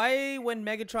 why when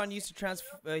Megatron used to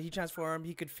transform,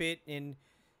 he could fit in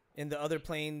the other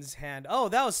plane's hand. Oh,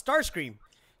 that was Starscream.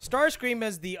 Starscream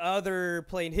is the other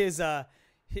plane. His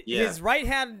right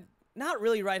hand, not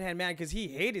really right hand man, because he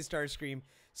hated Starscream.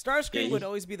 Starscream would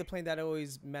always be the plane that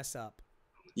always mess up.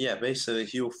 Yeah, basically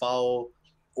he'll follow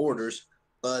orders,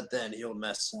 but then he'll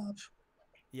mess up.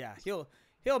 Yeah, he'll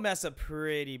mess up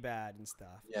pretty bad and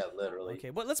stuff. Yeah, literally.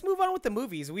 Okay, but let's move on with the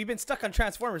movies. We've been stuck on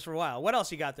Transformers for a while. What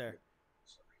else you got there?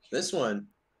 This one,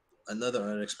 another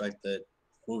unexpected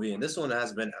movie, and this one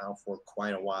has been out for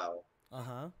quite a while.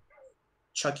 Uh-huh.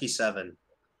 Chucky 7.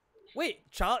 Wait,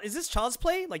 is this Child's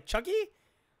Play? Like Chucky?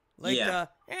 Like yeah.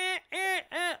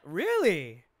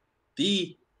 Really?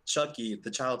 The Chucky,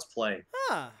 the Child's Play.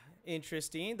 Huh.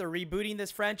 Interesting. They're rebooting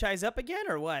this franchise up again,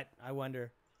 or what? I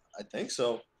wonder. I think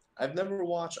so. I've never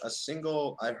watched a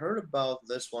single. I heard about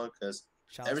this one because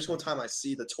every single time I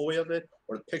see the toy of it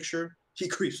or the picture, he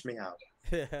creeps me out.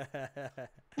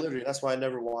 Literally, that's why I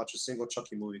never watch a single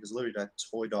Chucky movie, because literally that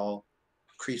toy doll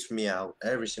creeps me out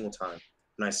every single time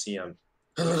when I see him.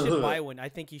 You should buy one. I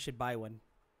think you should buy one.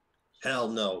 Hell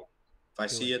no. If I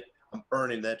see it, I'm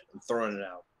burning it. I'm throwing it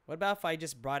out. What about if I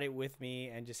just brought it with me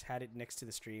and just had it next to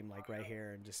the stream, like right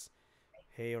here, and just,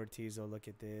 hey Ortizo, look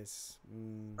at this.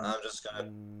 I'm just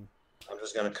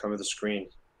gonna cover the screen,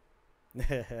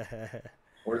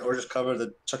 or just cover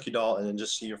the Chucky doll and then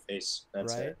just see your face.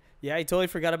 That's right? it. Yeah, I totally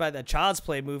forgot about that Child's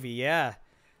Play movie. Yeah,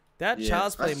 that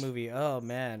Child's Play movie. Oh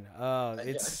man,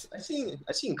 it's. I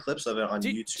seen clips of it on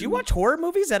YouTube. Do you watch horror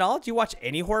movies at all? Do you watch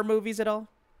any horror movies at all?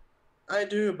 I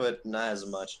do, but not as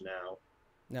much now.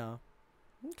 No.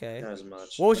 Okay. Not as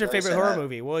much. What was your favorite horror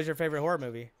movie? What was your favorite horror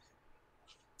movie?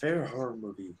 Favorite horror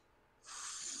movie?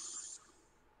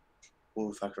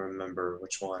 Oh, if I can remember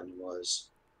which one was.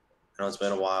 know it's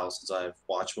been a while since I've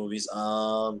watched movies.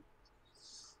 God,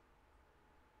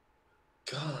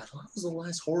 what was the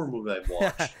last horror movie I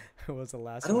watched? What was the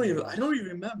last I one don't you even I watched? don't even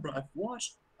remember.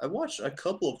 I watched a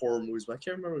couple of horror movies, but I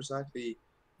can't remember exactly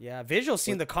Yeah, visual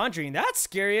scene what. The Conjuring. That's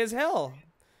scary as hell.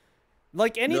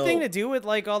 Like anything to No, do with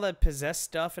like all the possessed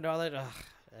stuff and all that. Ugh,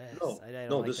 no, I don't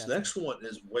no. like This that stuff. next one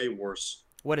is way worse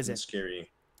What is than it?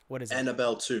 scary. What is it?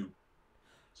 Annabelle 2.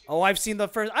 Oh, I've seen the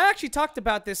first. I actually talked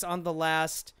about this on the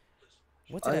last.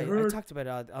 What did I I heard. talked about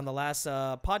it on the last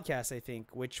podcast, I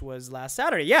think, which was last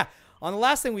Saturday. Yeah, on the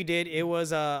last thing we did, it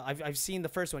was I've seen the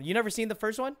first one. You never seen the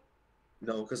first one?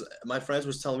 No, because my friends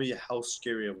was telling me how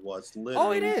scary it was. Oh, it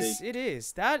Literally, they is. It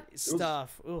is. That it was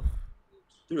stuff. Ooh.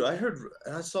 dude. I heard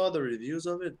and I saw the reviews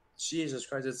of it. Jesus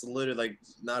Christ, it's literally like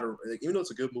not a like even though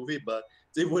it's a good movie, but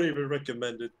they wouldn't even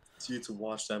recommend it to you to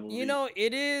watch that You movie. know,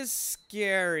 it is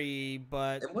scary,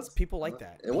 but And what's people like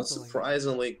that. and what's People like that.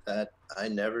 surprisingly that I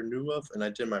never knew of, and I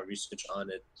did my research on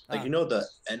it. Like Ah, you know, the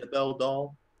Annabelle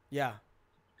doll yeah.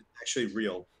 actually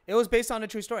real, It was based on a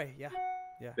true story. Yeah.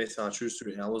 Yeah. based on a true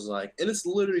story. And I was like, and it's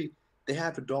literally they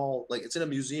have a doll like it's in a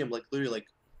museum, like literally like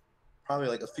probably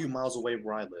like a few miles away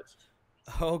where I live.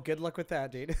 Oh, good luck with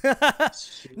that, dude.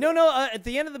 No, no. At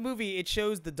the end of the movie, it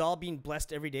shows the doll being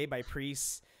blessed every day by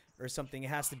priests or something. It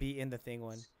has to be in the thing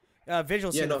one.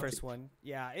 Visual Yeah, scene, the no, first one.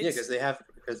 Yeah, yeah, it's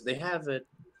because they have it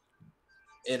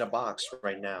in a box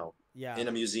right now yeah, in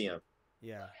a museum.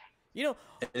 yeah. You know,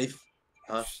 And if,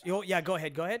 huh? yeah. Go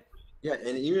ahead. Go ahead. Yeah,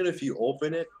 and even if you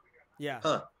open it, Yeah.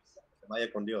 huh? Vaya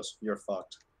con Dios, you're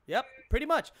fucked. Yep. Pretty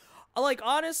much. Like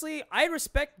honestly, I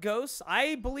respect ghosts.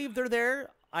 I believe they're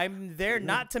there. I'm there Mhm.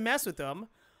 not to mess with them.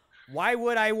 Why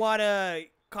would I want to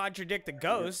contradict the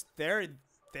ghost? They're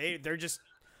just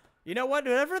you know what?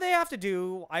 Whatever they have to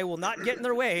do, I will not get in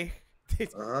their way. Uh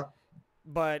huh.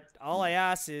 But all I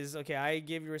ask is, okay, I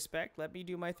give you respect. Let me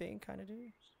do my thing, kind of do.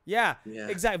 Yeah, Yeah.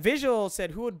 exact. Visual said,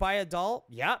 who would buy a doll?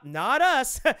 Yeah, not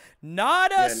us.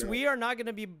 Not Yeah, us. no. We are not going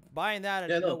to be buying that.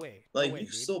 Yeah, No no. way. No Like way, you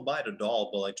dude. can still buy the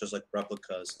doll, but like just like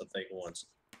replicas of fake ones.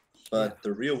 Yeah. But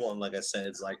the real one, like I said,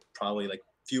 is like probably like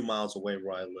a few miles away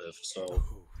where I live. So,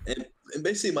 Ooh. and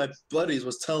basically my buddies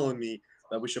was telling me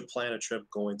that we should plan a trip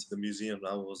going to the museum. And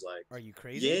I was like, Are you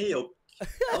crazy? yay, okay.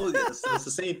 It's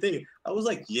the same thing. I was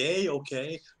like, yay,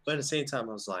 okay. But at the same time,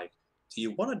 I was like, do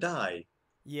you want to die?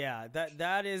 Yeah,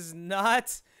 that is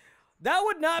not. That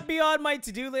would not be on my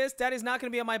to-do list. That is not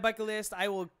going to be on my bucket list. I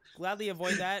will gladly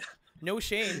avoid that. No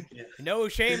shame. Yeah. No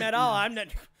shame at all. I'm not.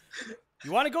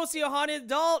 You want to go see a haunted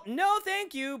doll? No,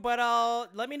 thank you. But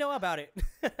let me know about it.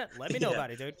 Let me know Yeah.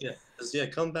 about it, dude. Yeah. Yeah,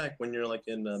 come back when you're like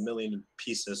in a million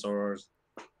pieces or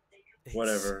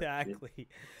whatever. Exactly.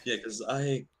 Yeah, because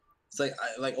it's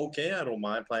like, okay, I don't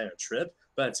mind planning a trip,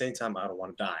 but at the same time, I don't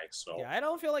want to die. So, Yeah, I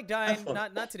don't feel like have dying.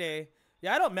 fun. Not today.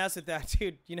 Yeah, I don't mess with that,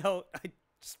 dude. You know,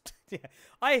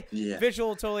 Yeah.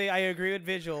 visual totally. I agree with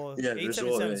visual. Yeah,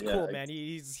 877 is visual, cool, yeah, man.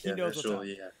 He Yeah, knows what's visual, up.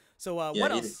 yeah. So Yeah,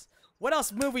 what else? What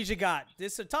else movies you got?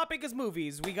 This topic is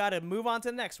movies. We got to move on to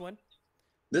the next one.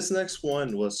 This next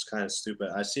one was kind of stupid.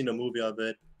 I seen a movie of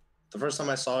it. The first time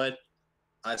I saw it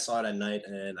at night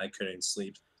and I couldn't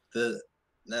sleep. Then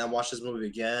I watched this movie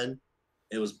again.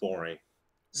 It was boring.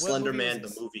 What Slender movie was Man, the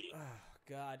this? movie. Oh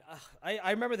God,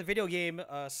 I remember the video game,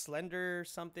 Slender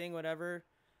something whatever.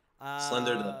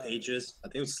 Slender the Pages. I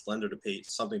think it was Slender the Page,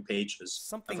 something Pages. I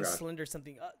Something forgot. Slender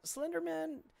something. Slender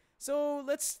Man. So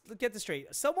let's get this straight.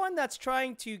 Someone that's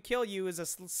trying to kill you is a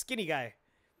skinny guy.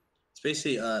 It's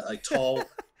basically like tall,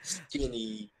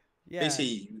 skinny. Yeah.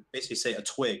 Basically say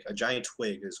a giant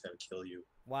twig is gonna kill you.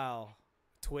 Wow.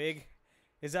 Twig.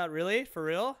 Is that really for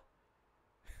real?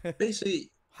 Basically,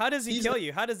 How does he he's kill like,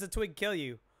 you? How does the twig kill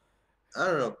you? I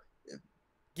don't know.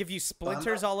 Give you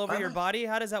splinters all over I'm your not- body?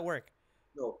 How does that work?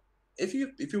 No, if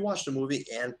you watch the movie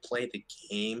and play the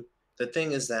game, the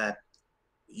thing is that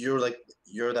you're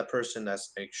that person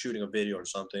that's like shooting a video or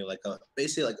something like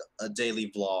basically like a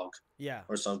daily vlog Yeah.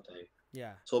 or something.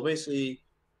 Yeah. So basically,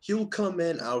 he'll come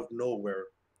in out of nowhere,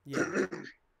 Yeah.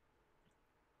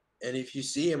 and if you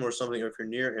see him or something, or if you're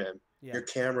near him, Yeah. your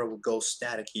camera will go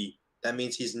staticky. That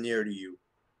means he's near to you.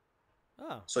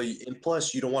 Oh. So and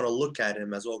plus, you don't want to look at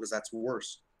him as well because that's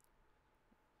worse.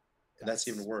 That's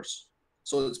even worse.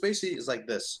 So it's like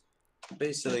this.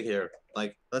 Basically here,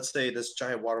 like let's say this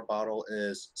giant water bottle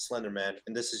is Slender Man,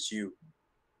 and this is you.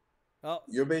 Oh.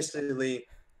 You're basically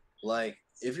like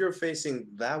if you're facing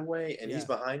that way and he's Yeah.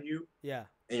 behind you, Yeah.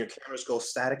 and your cameras go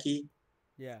staticky,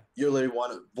 Yeah. you literally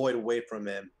want to avoid away from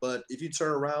him. But if you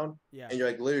turn around Yeah. and you're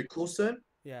like literally close to him,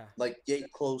 Yeah. like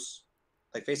gate close,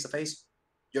 like face to face,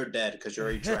 you're dead because you're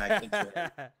already dragged into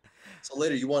it. So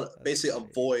later you want to That's basically funny.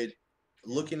 avoid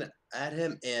looking at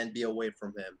him and be away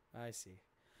from him. I see.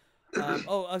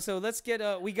 So let's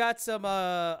get we got some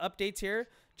updates here.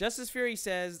 Justice Fury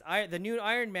says the new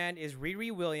Iron Man is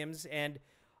Riri Williams, and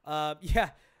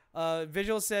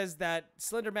Visual says that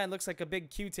Slender Man looks like a big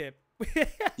Q-tip.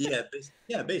 yeah,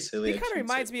 basically. He kind of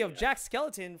reminds me of Jack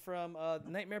Skeleton from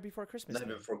Nightmare Before Christmas.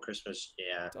 Nightmare Before Christmas,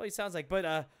 yeah. That's all he sounds like. But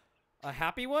a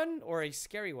happy one or a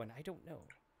scary one? I don't know.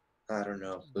 I don't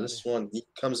know. This one, he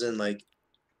comes in like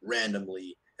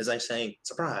randomly. As I saying,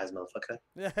 surprise,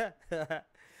 motherfucker.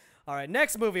 All right,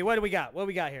 next movie. What do we got? What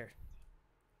we got here?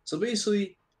 So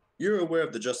basically, you're aware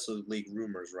of the Justice League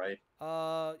rumors, right?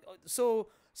 So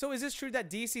is this true that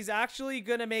DC's actually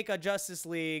gonna make a Justice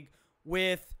League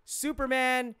with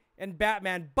Superman and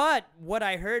Batman? But what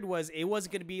I heard was it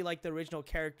wasn't gonna be like the original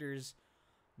characters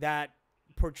that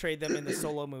portrayed them in the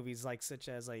solo movies, like such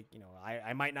as I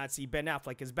might not see Ben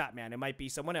Affleck as Batman. It might be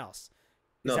someone else.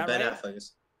 No, Ben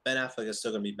Affleck is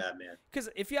still gonna be Batman. Because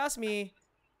if you ask me,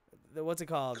 what's it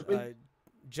called?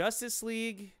 Justice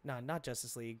League? No, not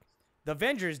Justice League. The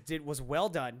Avengers was well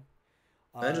done.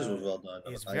 Avengers was well done.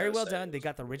 It's very well done. They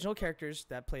got the original characters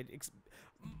that played,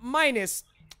 minus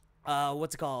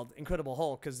what's it called? Incredible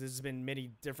Hulk, because there's been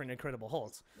many different Incredible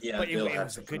Hulks. Yeah, but it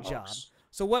was a good job.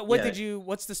 So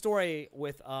what's the story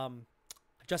with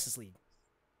Justice League?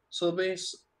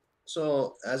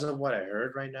 So as of what I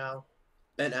heard right now,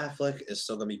 Ben Affleck is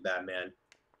still gonna be Batman.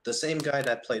 The same guy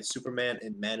that played Superman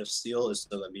in Man of Steel is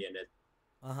still gonna be in it.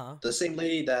 The same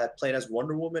lady that played as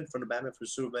Wonder Woman from the Batman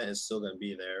vs Superman is still gonna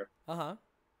be there.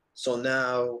 So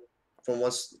now,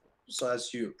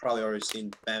 as you probably already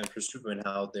seen Batman vs Superman,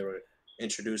 how they were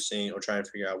introducing or trying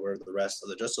to figure out where the rest of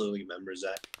the Justice League members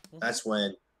at. That's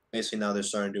when basically now they're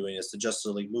starting doing is the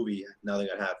Justice League movie. Now they're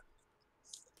gonna have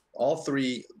all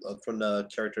three from the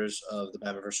characters of the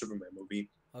Batman vs Superman movie.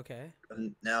 Okay.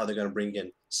 And now they're gonna bring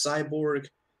in Cyborg,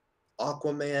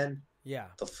 Aquaman,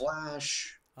 the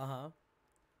Flash. I'm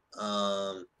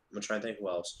trying to think who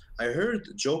else. I heard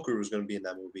the Joker was gonna be in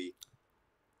that movie.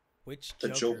 Which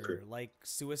Joker? Like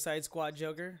Suicide Squad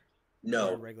Joker?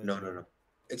 No.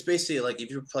 It's basically like if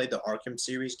you played the Arkham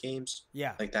series games.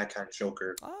 Yeah. Like that kind of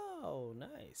Joker. Oh,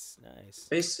 nice.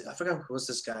 Basically, I forgot what was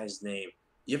this guy's name.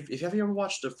 Have you ever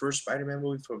watched the first Spider-Man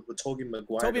movie with Tobey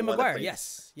Maguire? Tobey Maguire,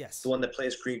 yes. The one that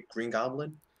plays Green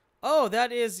Goblin? Oh,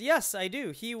 that is, yes, I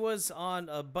do. He was on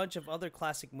a bunch of other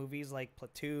classic movies like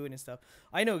Platoon and stuff.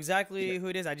 I know exactly who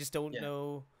it is. I just don't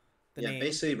know the name.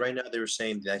 Basically, right now they were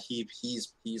saying that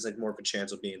he's like more of a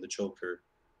chance of being the Joker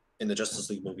in the Justice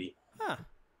League movie. Huh.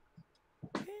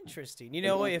 Interesting. You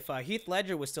know, if Heath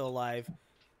Ledger was still alive,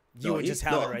 you would just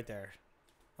have it right there.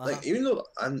 Like, even though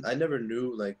I never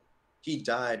knew, like, he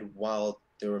died while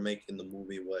they were making the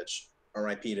movie, which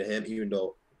R.I.P. to him, even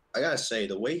though I gotta say,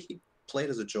 the way he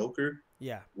played as a Joker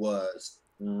was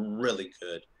really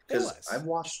good. Because I've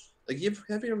watched, like,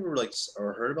 have you ever, like,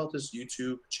 or heard about this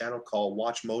YouTube channel called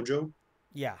Watch Mojo?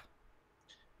 Yeah.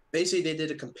 Basically, they did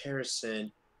a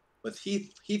comparison with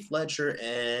Heath Ledger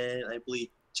and, I believe,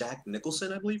 Jack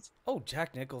Nicholson, I believe. Oh,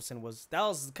 Jack Nicholson that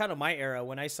was kind of my era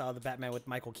when I saw the Batman with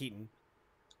Michael Keaton.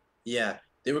 Yeah.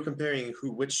 They were comparing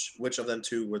which of them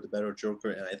two were the better Joker,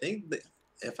 and I think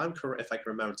if I'm correct, if I can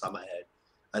remember off the top of my head,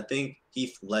 I think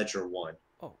Heath Ledger won.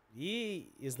 Oh, he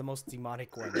is the most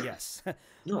demonic one. Yes,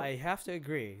 no. I have to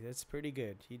agree. That's pretty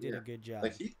good. He did a good job.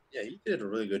 Like he did a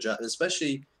really good job,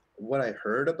 especially what I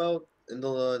heard about in the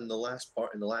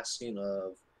last scene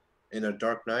of in A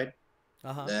Dark Knight.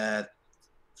 That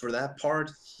for that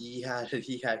part he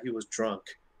was drunk.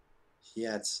 He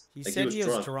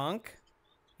was drunk.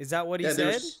 Is that what he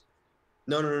said?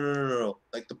 No.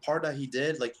 Like the part that he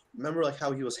did, like remember like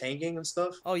how he was hanging and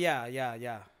stuff? Oh yeah.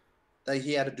 That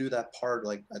he had to do that part,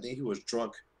 like I think he was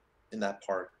drunk in that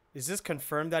part. Is this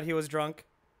confirmed that he was drunk?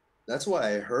 That's what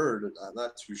I heard. I'm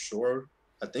not too sure.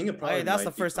 I think it probably that's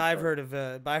the first I've heard of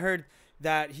it. But I heard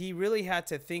that he really had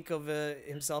to think of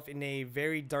himself in a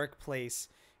very dark place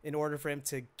in order for him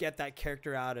to get that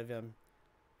character out of him.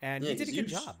 And he did a good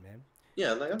job, man.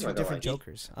 Yeah, like I'm two different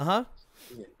Jokers.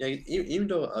 Yeah, even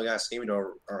though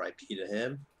R.I.P. to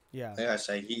him. Yeah. I gotta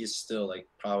say he's still like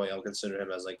probably I'll consider him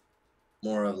as like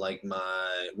more of like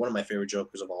one of my favorite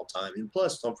Jokers of all time. And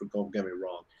plus, don't get me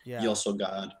wrong. Yeah. You also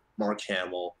got Mark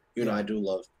Hamill. You know, I do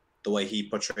love the way he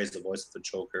portrays the voice of the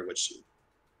Joker, which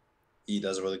he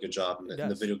does a really good job in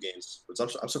the video games. But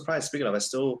I'm surprised. Speaking of, I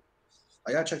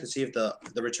gotta check to see if the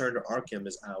Return to Arkham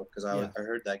is out because I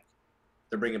heard that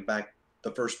they're bringing back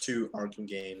the first two Arkham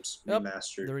games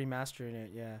remastered. They're remastering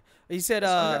it, yeah. He said,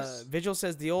 Vigil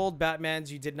says, the old Batmans,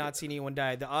 you did not see anyone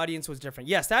die. The audience was different.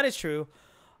 Yes, that is true.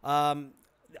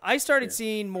 I started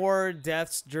seeing more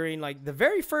deaths during like the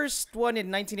very first one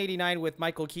in 1989 with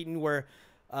Michael Keaton, where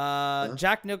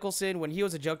Jack Nicholson, when he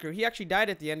was a Joker, he actually died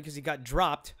at the end because he got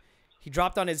dropped. He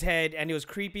dropped on his head, and it was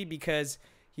creepy because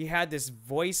he had this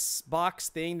voice box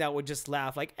thing that would just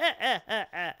laugh like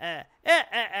and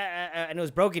it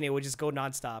was broken. It would just go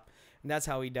nonstop, and that's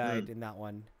how he died in that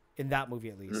one, in that movie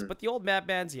at least. But the old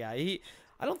Batman's, I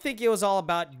don't think it was all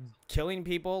about killing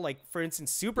people. Like, for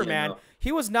instance, Superman,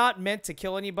 he was not meant to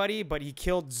kill anybody, but he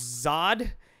killed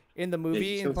Zod in the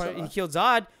movie. He killed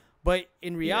Zod, but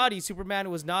in reality, Superman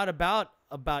was not about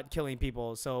killing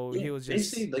people. So he was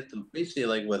just basically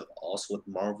like with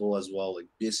Marvel as well. Like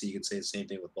basically, you could say the same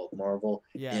thing with both Marvel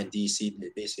and DC.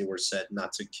 They basically were set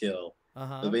not to kill.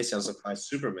 But basically, I was surprised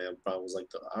Superman probably was like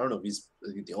I don't know if he's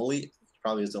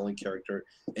probably is the only character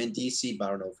in DC, but I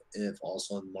don't know if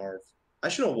also in Marvel. I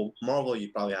should know. Marvel,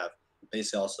 you probably have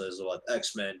basically also is what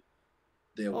X-Men.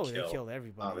 They killed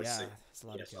everybody. Obviously.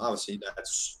 Obviously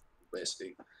that's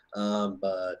basically.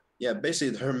 But yeah,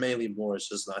 basically her mainly more is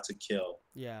just not to kill.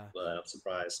 Yeah. But I'm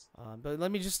surprised. But let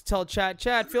me just tell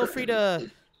Chad, feel free to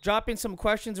drop in some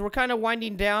questions. We're kind of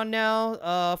winding down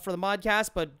now for the Modcast,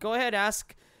 but go ahead,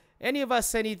 ask any of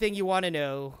us anything you want to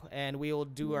know, and we will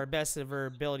do our best of our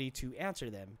ability to answer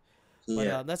them.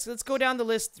 But let's go down the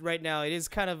list right now. It is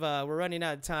kind of we're running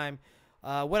out of time.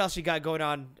 What else you got going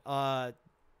on?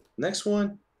 Next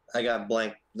one, I got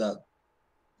Black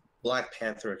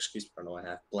Panther. Excuse me, I don't know. I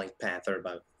have Black Panther,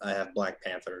 but I have Black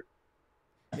Panther.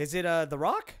 Is it The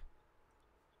Rock?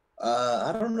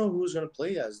 I don't know who's gonna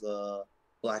play as the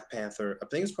Black Panther. I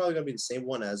think it's probably gonna be the same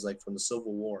one as like from the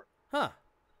Civil War. Huh.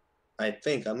 I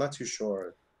think I'm not too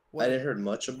sure. I didn't hear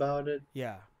much about it.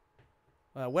 Yeah.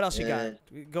 What else you got?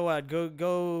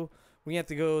 Go. We have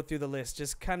to go through the list.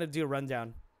 Just kind of do a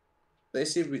rundown.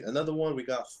 Basically, another one. We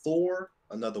got Thor.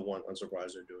 Another one. I'm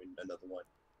surprised they're doing another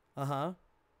one.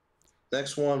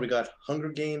 Next one, we got Hunger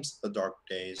Games: The Dark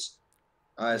Days.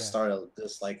 I started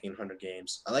disliking Hunger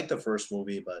Games. I liked the first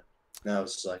movie, but now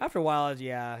it's like after a while,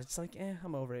 it's like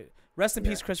I'm over it. Rest in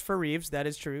peace, Christopher Reeves. That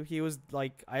is true. He was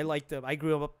like I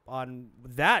grew up on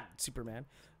that Superman.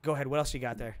 Go ahead. What else you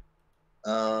got there?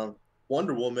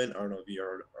 Wonder Woman. I don't know if you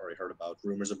already heard about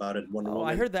rumors about it. Wonder Woman.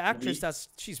 I heard the actress.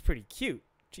 She's pretty cute.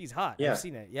 She's hot. Yeah. I've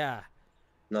seen it. Yeah.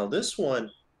 Now this one,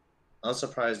 I'm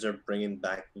surprised they're bringing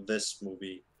back this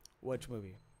movie. Which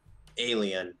movie?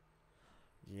 Alien.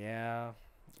 Yeah.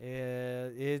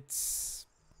 It's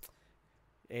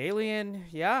Alien.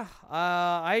 Yeah.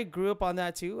 I grew up on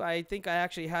that too. I think I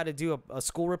actually had to do a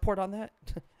school report on that.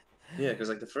 Yeah, because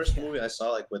like the first movie I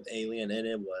saw like with Alien in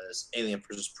it was Alien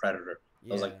vs Predator.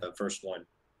 That was like the first one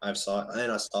I saw,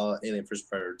 and I saw Alien vs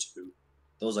Predator 2.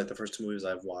 Those like the first two movies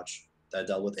I've watched that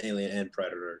dealt with Alien and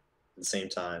Predator at the same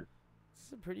time.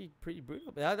 It's a pretty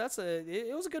brutal. Yeah,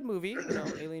 it was a good movie. You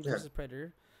know, Alien vs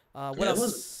Predator. What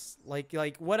else? Like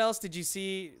what else did you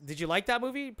see? Did you like that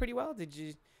movie pretty well?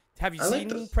 Have you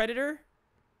seen Predator?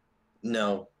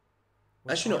 No.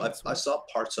 Actually, no. I saw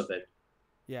parts of it.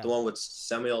 Yeah. The one with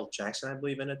Samuel Jackson, I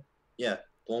believe, in it. Yeah,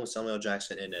 the one with Samuel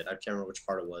Jackson in it. I can't remember which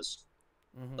part it was.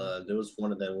 There was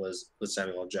one of them was with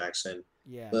Samuel Jackson.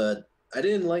 Yeah. But I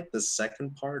didn't like the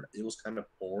second part. It was kind of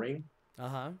boring.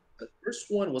 The first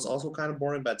one was also kind of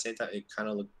boring, but at the same time, it kind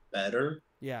of looked better.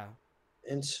 Yeah.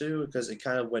 And two, because it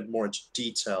kind of went more into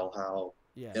detail how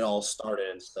it all started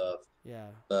and stuff. Yeah.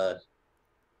 But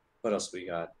what else we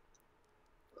got?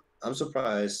 I'm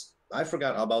surprised. I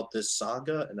forgot about this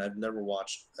saga, and I've never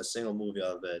watched a single movie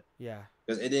of it. Yeah.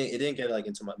 Because it didn't get like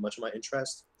into much of my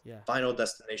interest. Yeah. Final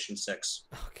Destination 6.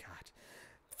 Oh God.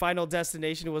 Final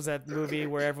Destination was that movie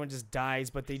where everyone just dies,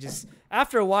 but they just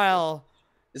after a while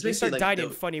they start dying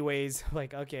in funny ways.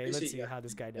 Like, okay, let's see how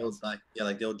this guy does.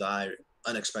 They'll die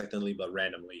unexpectedly but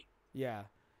randomly. Yeah.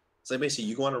 It's like basically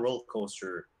you go on a roller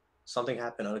coaster, something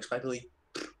happened unexpectedly,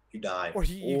 you die. Or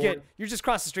you're just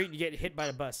cross the street and you get hit by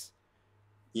a bus.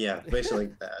 Yeah, basically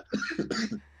like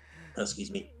that.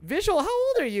 Excuse me. Visual, how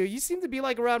old are you? You seem to be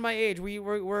like around my age.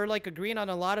 We're like agreeing on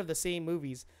a lot of the same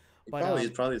movies. But he's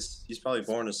probably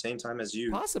born the same time as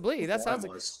you. Possibly. That sounds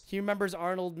like he remembers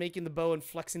Arnold making the bow and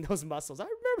flexing those muscles. I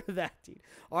remember that, dude.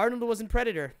 Arnold was in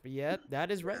Predator. Yeah, that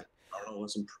is right. Arnold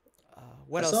was in.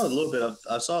 What else? I saw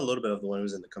a little bit of the one who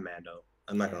was in the Commando.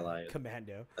 I'm not gonna lie.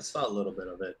 Commando. I saw a little bit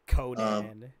of it.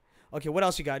 Conan. Okay, what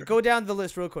else you got? Go down the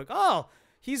list real quick. Oh,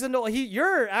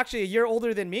 you're actually a year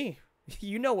older than me.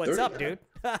 You know what's 30, up, dude.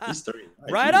 He's 30.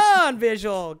 Right on,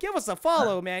 Visual. Give us a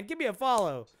follow, man. Give me a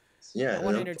follow. Yeah, I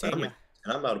want to entertain you.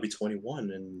 And I'm about to be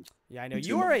 21. And yeah, I know.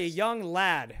 You are a young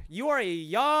lad. You are a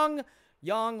young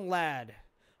lad.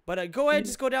 But go ahead,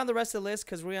 just go down the rest of the list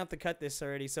because we're going to have to cut this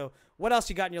already. So what else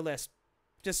you got in your list?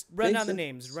 Just run down the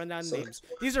names. Run down the names.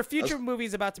 These are future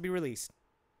movies about to be released.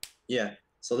 Yeah.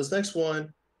 So this next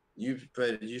one, you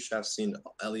should have seen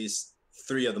at least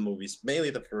 3 of the movies, mainly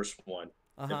the first one.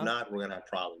 If not, we're gonna have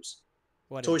problems.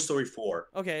 What Toy Story 4.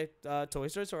 Okay. Toy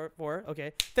Story 4.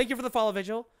 Okay. Thank you for the follow,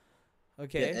 Vigil.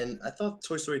 Okay. Yeah, and I thought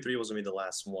Toy Story 3 was gonna be the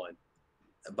last one.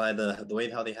 By the way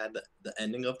how they had the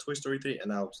ending of Toy Story 3,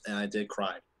 and I did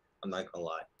cry. I'm not gonna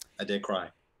lie, I did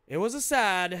cry. It was a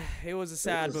sad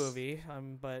movie.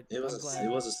 But it was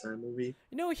a sad movie.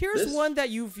 You know, here's one that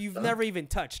you've never even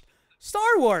touched.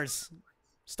 Star Wars.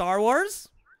 Star Wars.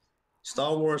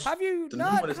 Have you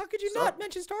not? How could you not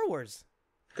mention Star Wars?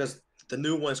 Because the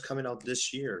new one's coming out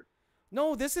this year.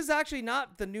 No, this is actually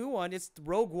not the new one. It's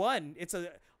Rogue One. It's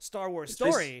a Star Wars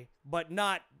story, but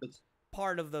not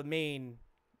part of the main.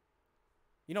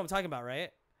 You know what I'm talking about, right?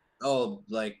 Oh,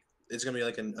 like it's gonna be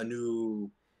like a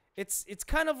new. It's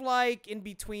kind of like in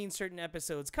between certain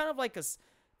episodes. Kind of like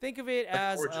think of it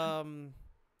as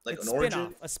like an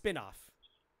origin? A spin-off.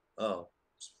 Oh,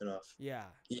 spin-off. Yeah.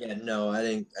 Yeah, no, I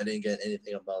didn't get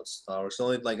anything about Star Wars.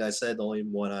 Only, like I said, the only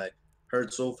one I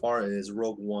heard so far is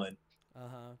Rogue One.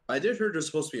 I did hear there's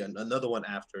supposed to be another one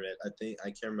after it.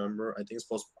 I can't remember. I think it's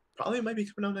probably might be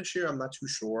coming out next year. I'm not too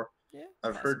sure. Yeah.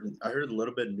 I heard a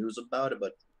little bit of news about it,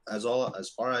 but as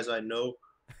far as I know,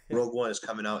 Rogue One is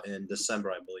coming out in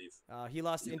December, I believe. He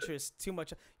lost interest too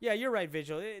much. Yeah, you're right,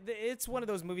 Vigil. It's one of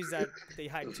those movies that they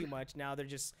hype too much. Now they're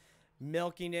just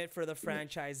milking it for the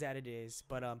franchise that it is.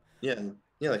 But yeah,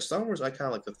 like Star Wars, I kind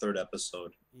of like the 3rd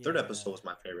episode. Yeah. 3rd episode was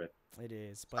my favorite. It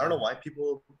is. But, I don't know why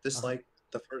people dislike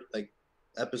the first, like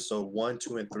episode 1,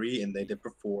 2, and 3, and they did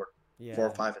for 4,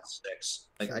 4, 5, and 6.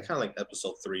 Like I kind of like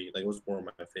episode 3. Like it was one of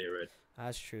my favorite.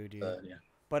 That's true, dude. Yeah.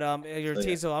 But your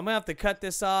Tizo, I'm gonna have to cut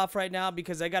this off right now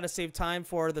because I gotta save time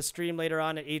for the stream later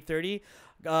on at 8:30.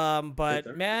 But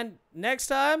 8:30? Man, next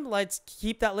time let's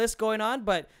keep that list going on.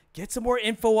 But get some more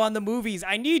info on the movies.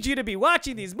 I need you to be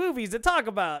watching these movies to talk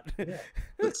about. Yeah.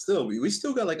 But still, we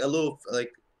still got like a little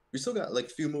we still got like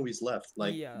a few movies left.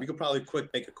 Like we could probably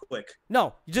make it quick.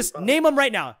 No, just name them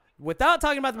right now without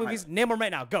talking about the movies. Name them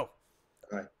right now. Go.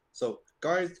 All right. So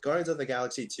Guardians of the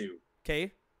Galaxy 2.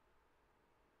 Okay.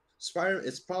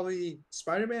 It's probably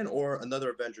Spider-Man or another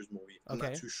Avengers movie. I'm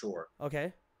not too sure.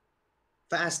 Okay.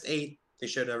 Fast 8. They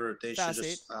should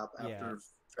just stop after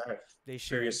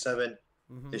Furious 7.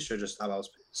 They should just stop. I was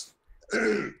pissed.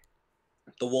 The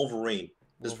Wolverine.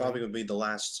 This is probably gonna be the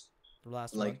last. The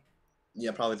last one.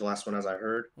 Yeah, probably the last one as I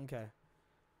heard. Okay.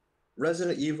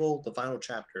 Resident Evil: The Final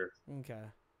Chapter. Okay.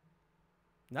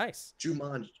 Nice.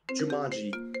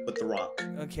 Jumanji with The Rock.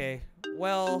 Okay.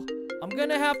 Well, I'm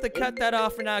gonna have to cut that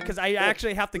off for now because I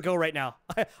actually have to go right now.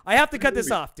 I have to cut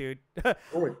this off, dude.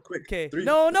 Quick. Okay.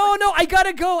 No. I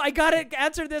gotta go. I gotta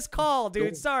answer this call,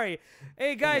 dude. Sorry.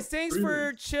 Hey guys, thanks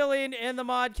for chilling in the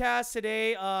Modcast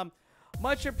today.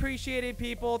 Much appreciated,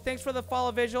 people. Thanks for the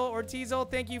follow, Visual. Ortizo,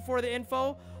 thank you for the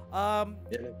info. And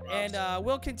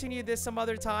we'll continue this some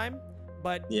other time.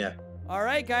 But yeah. All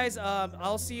right, guys.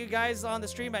 I'll see you guys on the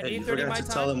stream at 8:30 my time.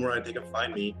 Tell them where they can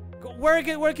find me. Where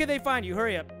can they find you?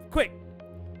 Hurry up, quick.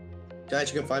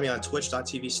 Guys, you can find me on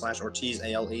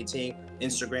twitch.tv/OrtizAL18,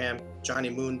 Instagram,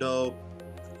 Johnny Mundo.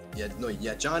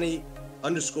 Johnny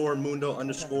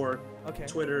 _Mundo_. Okay.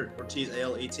 Twitter,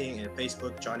 OrtizAL18, and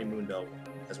Facebook, Johnny Mundo.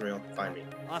 That's where you'll find me.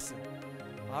 Awesome.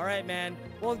 All right, man.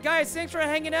 Well, guys, thanks for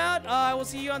hanging out. I will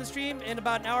see you on the stream in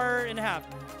about an hour and a half.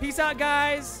 Peace out,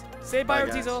 guys. Say bye,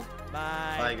 Ortizo.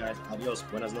 Bye. Bye, guys. Adios.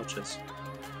 Buenas noches.